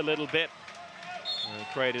just a little bit. And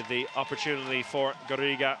created the opportunity for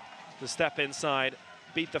Goriga to step inside,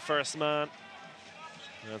 beat the first man,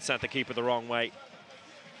 and sent the keeper the wrong way.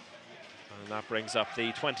 And that brings up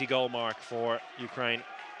the 20-goal mark for Ukraine.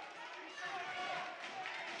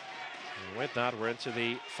 And with that, we're into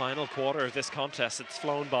the final quarter of this contest. It's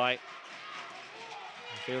flown by. It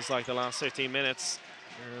feels like the last 15 minutes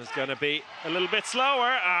is going to be a little bit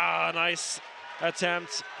slower. Ah, nice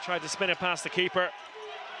attempt. Tried to spin it past the keeper,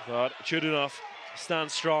 but Chudunov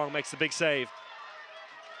stands strong, makes the big save.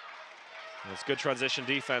 And it's good transition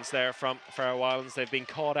defense there from Faroe Islands. They've been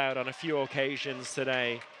caught out on a few occasions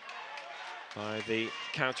today by the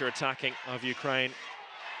counter-attacking of Ukraine.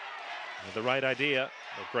 With the right idea,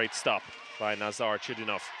 a great stop by Nazar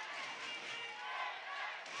Chudunov.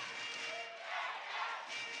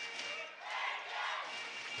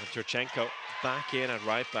 And Turchenko back in at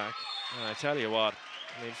right back. And I tell you what,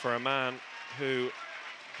 I mean, for a man who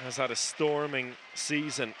has had a storming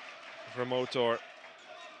season for Motor,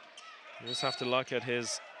 you just have to look at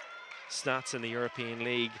his stats in the European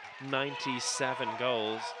League. 97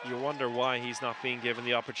 goals. You wonder why he's not being given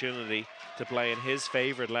the opportunity to play in his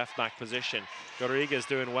favorite left back position. Goriga is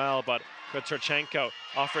doing well, but Turchenko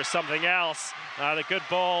offers something else. The good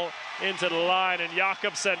ball into the line, and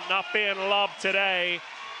Jakobsen not being lobbed today.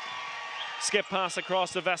 Skip pass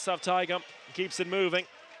across to Vestav Taigam, keeps it moving.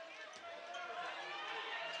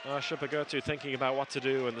 Asha Bagatu thinking about what to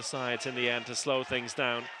do in the sides in the end to slow things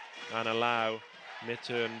down and allow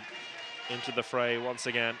Mitton into the fray once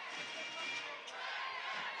again.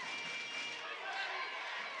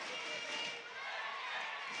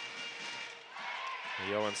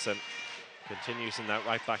 Johansson continues in that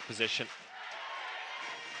right back position.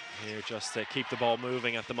 Here just to keep the ball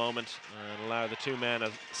moving at the moment and allow the two men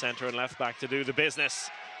of centre and left back to do the business.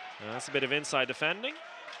 That's a bit of inside defending,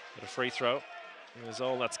 but a free throw is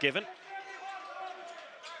all that's given.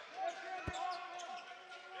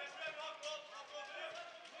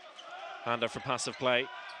 Hand up for passive play.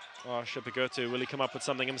 Asha Bagatu, will he come up with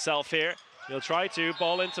something himself here? He'll try to,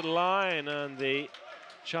 ball into the line, and the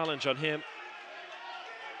challenge on him.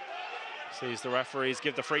 Sees the referees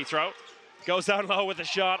give the free throw. Goes down low with the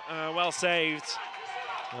shot, well saved.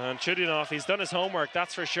 And Chudunov, he's done his homework,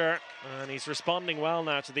 that's for sure. And he's responding well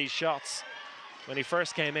now to these shots. When he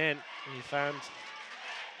first came in, he found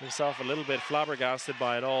himself a little bit flabbergasted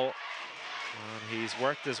by it all. And he's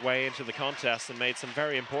worked his way into the contest and made some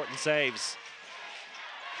very important saves.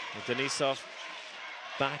 And Denisov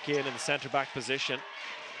back in the centre-back position.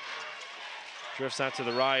 Drifts out to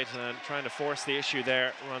the right and trying to force the issue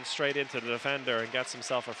there. Runs straight into the defender and gets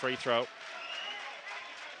himself a free throw.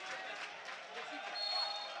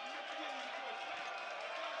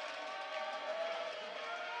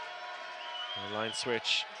 A line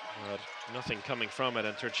switch, but nothing coming from it.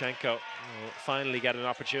 And Turchenko will finally get an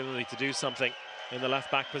opportunity to do something in the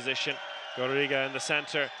left-back position. Goriga in the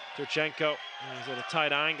centre. Turchenko, he's at a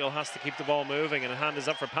tight angle, has to keep the ball moving, and a hand is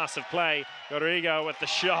up for passive play. Goriga with the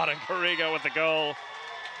shot and Goriga with the goal.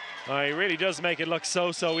 He really does make it look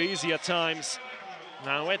so easy at times.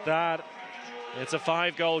 Now with that, It's a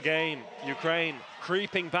 5-goal game. Ukraine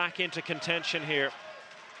creeping back into contention here.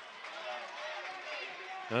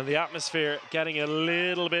 And the atmosphere getting a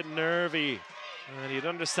little bit nervy. And you'd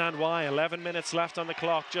understand why. 11 minutes left on the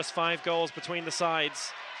clock, just 5 goals between the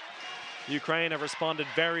sides. Ukraine have responded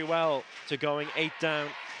very well to going 8 down.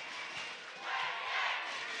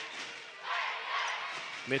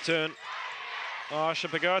 Mitun. Oh,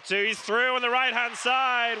 Shapagotu, he's through on the right-hand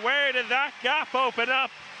side. Where did that gap open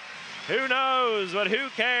up? Who knows, but who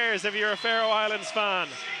cares if you're a Faroe Islands fan?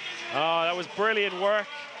 Oh, that was brilliant work.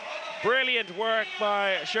 Brilliant work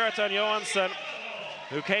by Kjartan Johansson,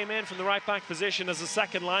 who came in from the right-back position as a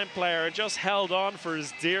second-line player and just held on for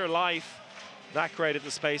his dear life. That created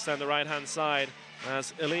the space down the right-hand side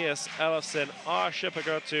as Elias Ellefsen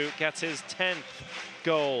Shapagotu gets his 10th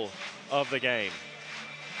goal of the game.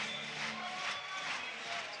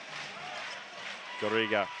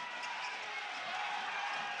 Goriga.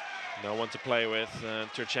 No one to play with.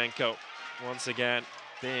 Turchenko once again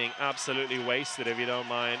being absolutely wasted, if you don't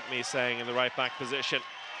mind me saying, in the right back position.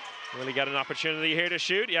 Will he get an opportunity here to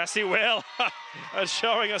shoot? Yes, he will. And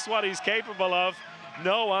showing us what he's capable of.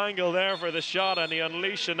 No angle there for the shot, and he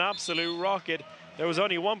unleashed an absolute rocket. There was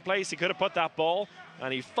only one place he could have put that ball,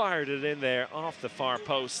 and he fired it in there off the far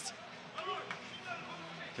post.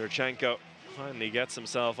 Turchenko finally gets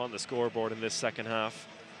himself on the scoreboard in this second half.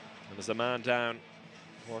 And there's a man down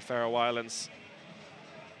for Faroe Islands.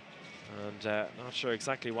 And not sure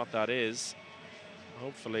exactly what that is.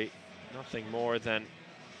 Hopefully nothing more than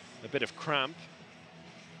a bit of cramp.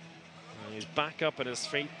 And he's back up on his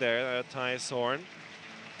feet there, Thijs Horn.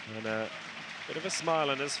 And a bit of a smile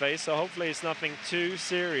on his face, so hopefully it's nothing too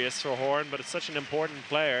serious for Horn, but it's such an important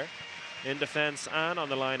player in defense and on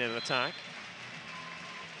the line in attack.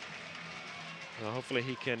 Well, hopefully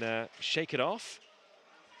he can shake it off.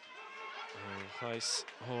 Thijs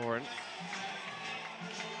Horn.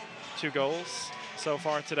 2 goals so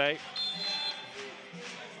far today.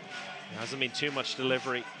 There hasn't been too much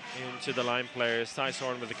delivery into the line players. Thijs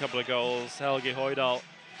Horn with a couple of goals. Helgi Hoydal,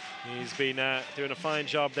 he's been doing a fine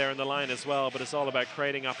job there in the line as well, but it's all about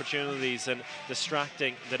creating opportunities and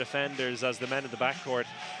distracting the defenders as the men in the backcourt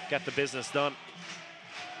get the business done.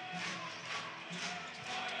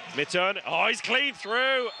 Mitun, oh, he's clean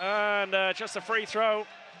through, and just a free throw.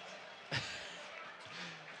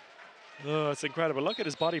 Oh, it's incredible. Look at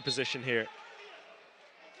his body position here.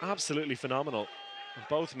 Absolutely phenomenal.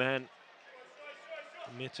 Both men,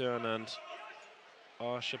 Mitun and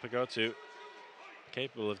Shapagotu,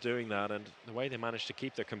 capable of doing that, and the way they managed to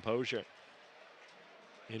keep their composure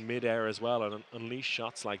in mid-air as well and unleash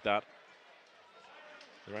shots like that.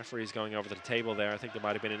 The referee's going over to the table there. I think there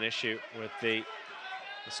might have been an issue with the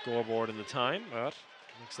scoreboard and the time, but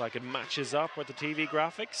looks like it matches up with the TV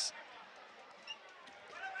graphics.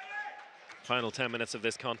 Final 10 minutes of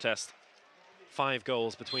this contest. 5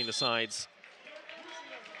 goals between the sides.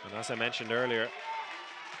 And as I mentioned earlier,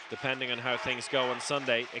 depending on how things go on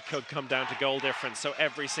Sunday, it could come down to goal difference. So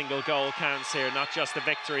every single goal counts here, not just the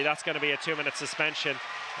victory. That's going to be a 2-minute suspension.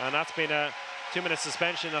 And that's been a 2-minute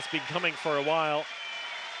suspension that's been coming for a while.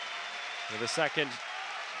 For the second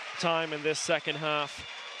time in this second half,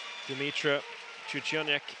 Dimitra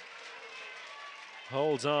Chuchuniak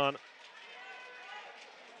holds on.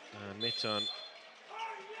 And Mitun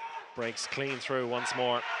breaks clean through once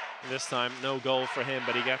more. This time, no goal for him,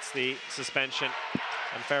 but he gets the suspension.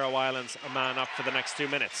 And Faroe Islands a man up for the next 2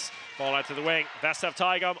 minutes. Ball out to the wing. Vestov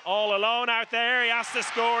Taigum all alone out there. He has to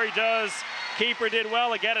score, he does. Keeper did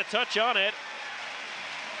well to get a touch on it.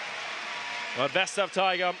 But Vestov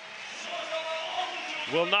Taigum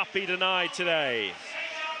will not be denied today.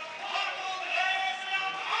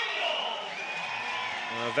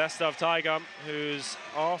 Vestov Taigum, who's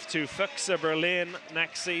off to Füchse Berlin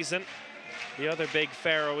next season. The other big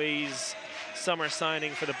Faroese summer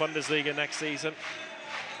signing for the Bundesliga next season.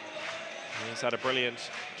 He's had a brilliant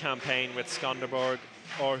campaign with Skanderborg,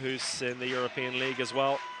 Aarhus in the European League as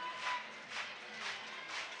well.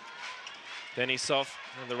 Denisov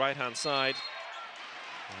on the right-hand side.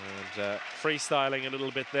 And freestyling a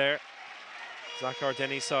little bit there. Zakhar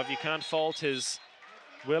Denisov, you can't fault his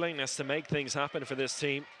willingness to make things happen for this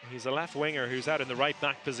team. He's a left winger who's out in the right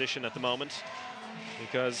back position at the moment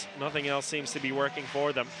because nothing else seems to be working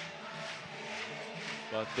for them.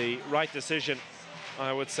 But the right decision,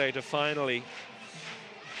 I would say, to finally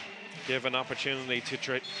give an opportunity to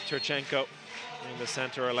Turchenko in the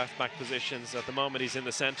center or left back positions. At the moment he's in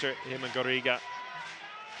the center. Him and Goriga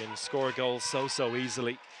can score goals so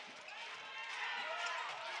easily.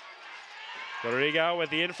 Goriga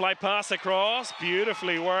with the in-flight pass across,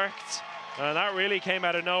 beautifully worked, and that really came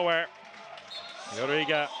out of nowhere.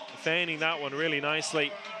 Goriga feigning that one really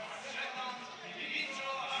nicely.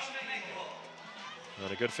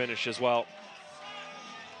 And a good finish as well.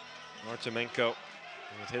 Artemenko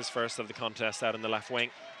with his first of the contest out in the left wing.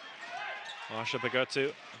 Asha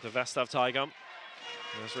Bagotu, the Vestov Taigam,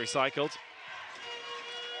 is recycled.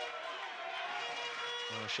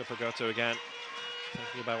 Asha Bagotu again,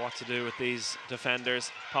 thinking about what to do with these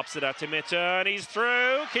defenders. Pops it out to Mitun, he's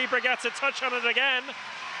through. Keeper gets a touch on it again,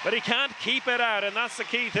 but he can't keep it out, and that's the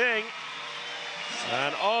key thing.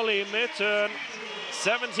 And Olli Mitun,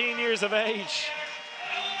 17 years of age.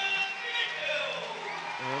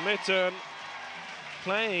 Mitun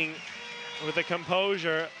playing with the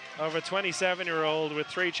composure of a 27-year-old with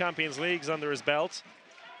 3 Champions Leagues under his belt.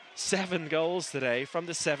 7 goals today from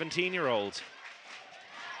the 17-year-old.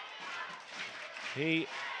 He,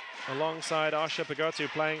 alongside Asha Bagotu,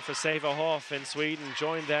 playing for Sävehof in Sweden,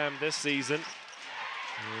 joined them this season.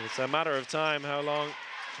 It's a matter of time how long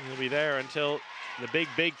he'll be there until the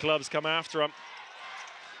big clubs come after him.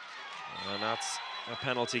 And that's a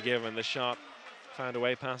penalty given. The shot found a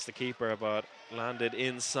way past the keeper, but landed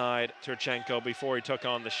inside Turchenko before he took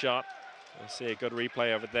on the shot. We'll see a good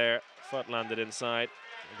replay of it there. Foot landed inside.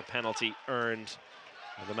 The penalty earned.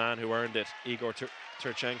 And the man who earned it, Igor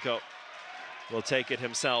Turchenko, will take it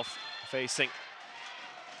himself, facing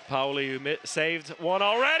Pauli, who saved one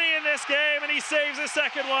already in this game, and he saves the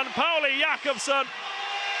second one. Pauli Jakobsson.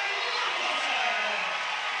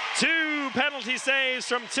 2 penalty saves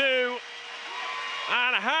from 2.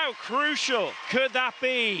 And how crucial could that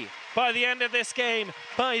be by the end of this game,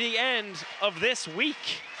 by the end of this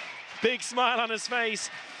week? Big smile on his face.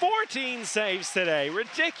 14 saves today.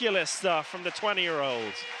 Ridiculous stuff from the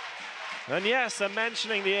 20-year-old. And yes, I'm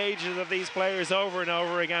mentioning the ages of these players over and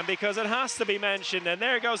over again because it has to be mentioned. And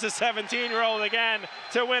there goes the 17-year-old again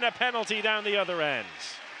to win a penalty down the other end.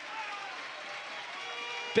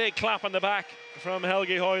 Big clap on the back from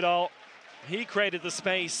Helgi Højdahl. He created the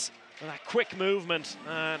space. That quick movement,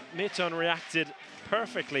 and Mitun reacted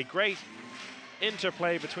perfectly. Great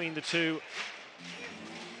interplay between the two.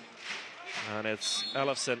 And it's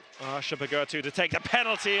Elofsson, Asha Bagotu, to take the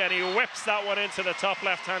penalty, and he whips that one into the top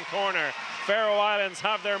left-hand corner. Faroe Islands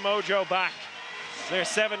have their mojo back. They're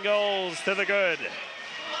 7 goals to the good.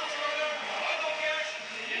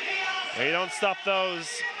 You don't stop those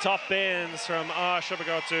top bins from Asha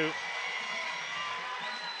Bagotu.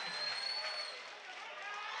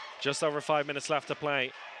 Just over 5 minutes left to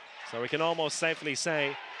play. So we can almost safely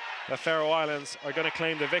say that Faroe Islands are going to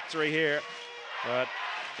claim the victory here. But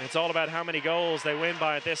it's all about how many goals they win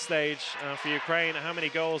by at this stage for Ukraine, how many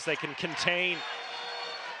goals they can contain.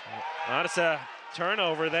 That's a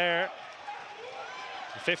turnover there.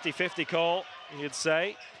 50-50 call, you'd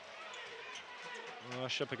say.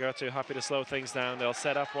 Asha Bagotu happy to slow things down. They'll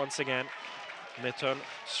set up once again. Mitun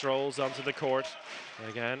strolls onto the court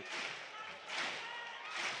again.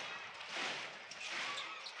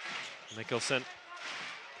 Mikkelsen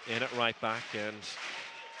in at right back, and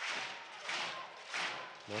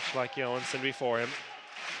much like Johansson before him,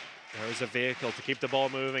 there is a vehicle to keep the ball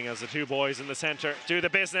moving as the 2 boys in the center do the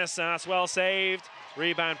business, and that's well saved.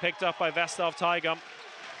 Rebound picked up by Vestov Taigam,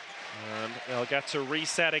 and they'll get to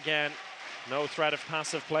reset again. No threat of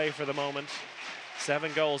passive play for the moment.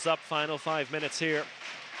 7 goals up, final 5 minutes here.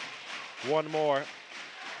 1 more.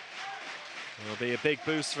 It'll be a big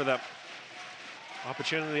boost for them.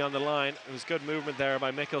 Opportunity on the line. It was good movement there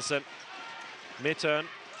by Mikkelsen. Mitun.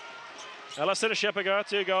 Elofsson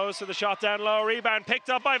Bagotu goes to the shot down low. Rebound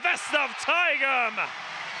picked up by Vestov Taigam.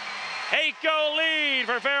 8-goal lead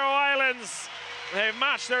for Faroe Islands. They've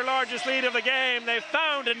matched their largest lead of the game. They've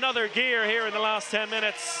found another gear here in the last 10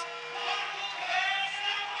 minutes.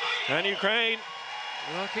 And Ukraine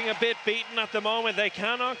looking a bit beaten at the moment. They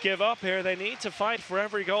cannot give up here. They need to fight for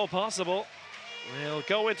every goal possible. They'll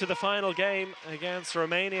go into the final game against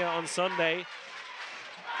Romania on Sunday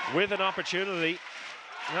with an opportunity,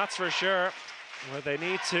 that's for sure, where they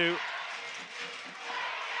need to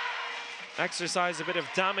exercise a bit of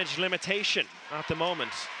damage limitation at the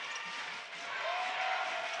moment.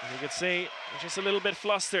 And you can see, just a little bit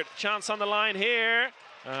flustered. Chance on the line here,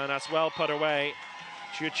 and that's well put away.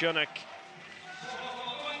 Chuchunik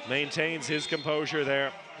maintains his composure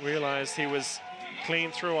there. Realized he was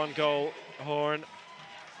clean through on goal. Horn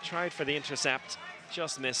tried for the intercept,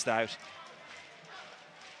 just missed out.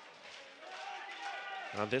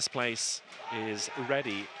 And this place is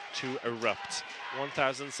ready to erupt.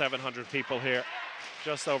 1,700 people here,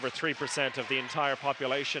 just over 3% of the entire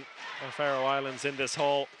population of Faroe Islands in this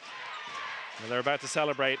hall. And they're about to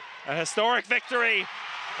celebrate a historic victory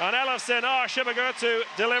on Elofsson. Asha Bagotu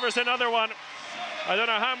delivers another one. I don't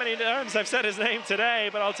know how many times I've said his name today,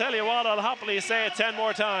 but I'll tell you what, I'll happily say it 10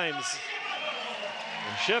 more times.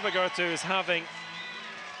 Shibagurtu is having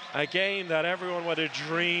a game that everyone would have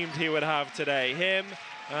dreamed he would have today. Him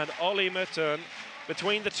and Olli Mutun,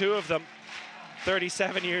 between the two of them,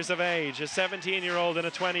 37 years of age, a 17-year-old and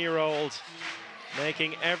a 20-year-old,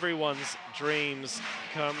 making everyone's dreams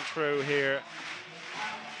come true here.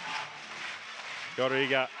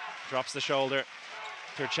 Goriga drops the shoulder.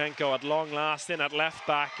 Turchenko at long last in at left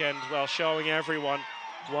back, and well, showing everyone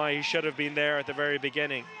why he should have been there at the very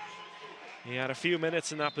beginning. He had a few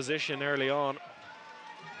minutes in that position early on,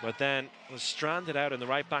 but then was stranded out in the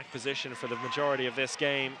right back position for the majority of this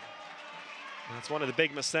game. That's one of the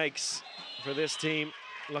big mistakes for this team,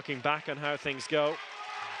 looking back on how things go.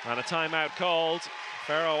 And a timeout called.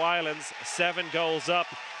 Faroe Islands 7 goals up.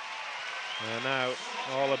 And now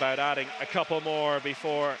all about adding a couple more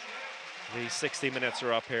before the 60 minutes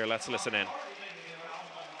are up here. Let's listen in.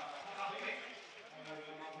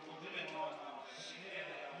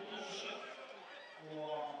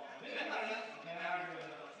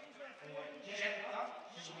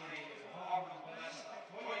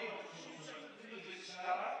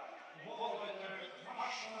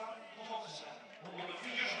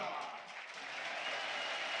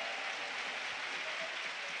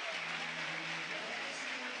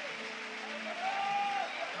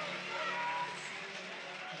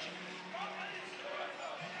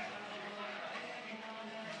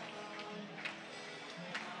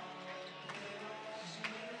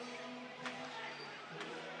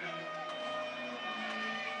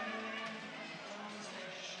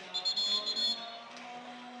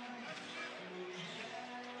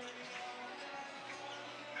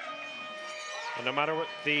 No matter what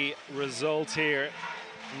the result here,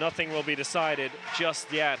 nothing will be decided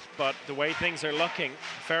just yet. But the way things are looking,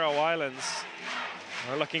 Faroe Islands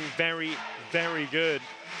are looking very, very good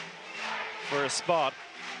for a spot.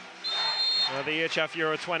 The EHF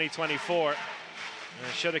Euro 2024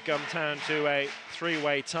 should have come down to a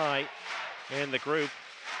 3-way tie in the group.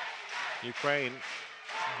 Ukraine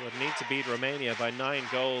would need to beat Romania by 9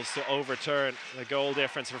 goals to overturn the goal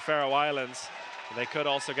difference for Faroe Islands. They could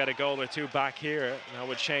also get a goal or two back here, and that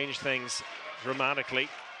would change things dramatically.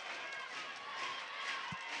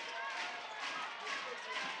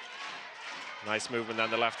 Nice movement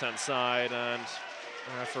on the left-hand side, and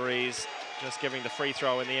referees just giving the free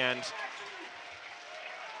throw in the end.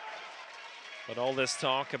 But all this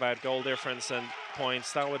talk about goal difference and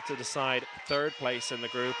points, that would decide third place in the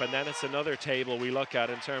group, and then it's another table we look at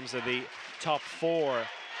in terms of the top 4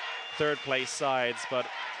 third place sides. But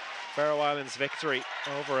Faroe Islands' victory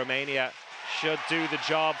over Romania should do the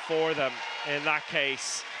job for them in that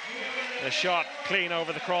case. The shot clean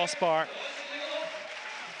over the crossbar.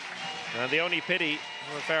 And the only pity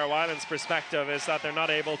from Faroe Islands' perspective is that they're not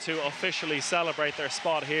able to officially celebrate their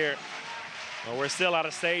spot here. Well, we're still at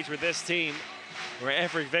a stage with this team where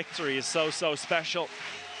every victory is so special.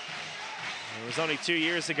 It was only 2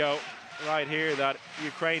 years ago right here that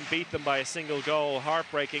Ukraine beat them by a single goal.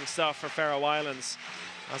 Heartbreaking stuff for Faroe Islands.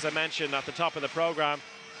 As I mentioned at the top of the program,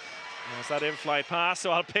 there's that in-flight pass,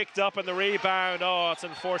 well picked up in the rebound. Oh, it's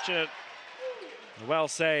unfortunate. Well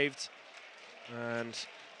saved. And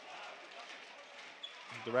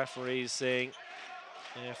the referee's saying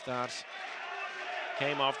if that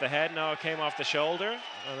came off the head. No, it came off the shoulder.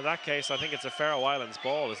 And in that case, I think it's a Faroe Islands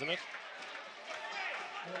ball, isn't it?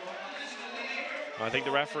 I think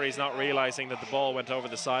the referee's not realizing that the ball went over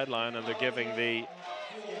the sideline, and they're giving the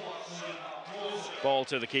ball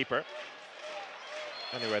to the keeper.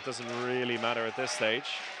 Anyway, it doesn't really matter at this stage.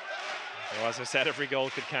 So as I said, every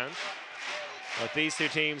goal could count. But these two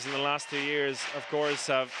teams in the last 2 years, of course,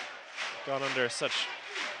 have gone under such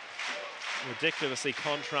ridiculously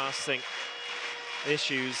contrasting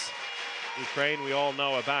issues. Ukraine we all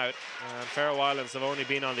know about, and Faroe Islands have only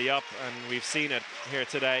been on the up, and we've seen it here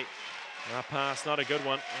today. That pass, not a good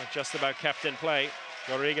one, just about kept in play.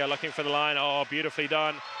 Goriga looking for the line. Oh, beautifully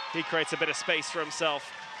done. He creates a bit of space for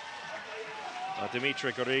himself.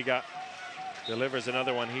 Dimitri Goriga delivers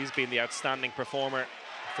another one. He's been the outstanding performer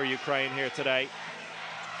for Ukraine here today.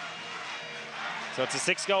 So it's a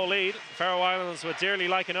 6-goal lead. Faroe Islands would dearly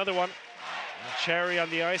like another one. A cherry on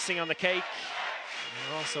the icing on the cake.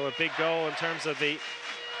 And also a big goal in terms of the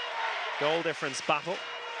goal difference battle.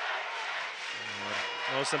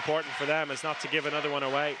 Most important for them is not to give another one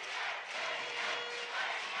away.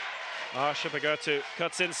 Oh, Shibagurtu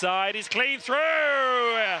cuts inside. He's clean through.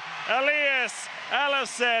 Elias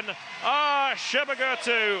Ellison. Oh,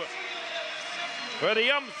 Shibagurtu, for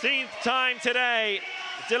the umpteenth time today,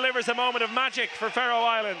 delivers a moment of magic for Faroe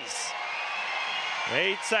Islands.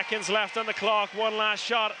 8 seconds left on the clock. One last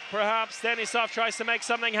shot, perhaps. Denisov tries to make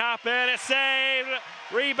something happen. It's saved.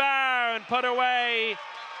 Rebound, put away.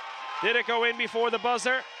 Did it go in before the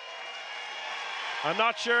buzzer? I'm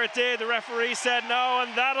not sure it did. The referee said no,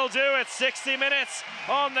 and that'll do it. 60 minutes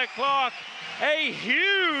on the clock. A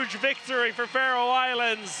huge victory for Faroe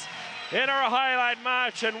Islands in our highlight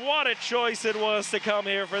match, and what a choice it was to come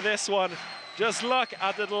here for this one. Just look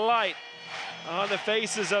at the delight on the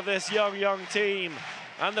faces of this young team,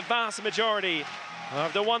 and the vast majority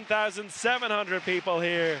of the 1,700 people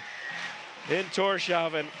here in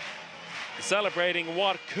Tórshavn celebrating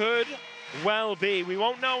what could well be, we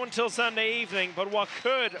won't know until Sunday evening, but what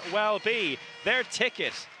could well be their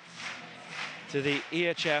ticket to the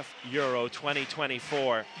EHF Euro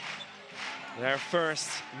 2024. Their first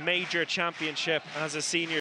major championship as a senior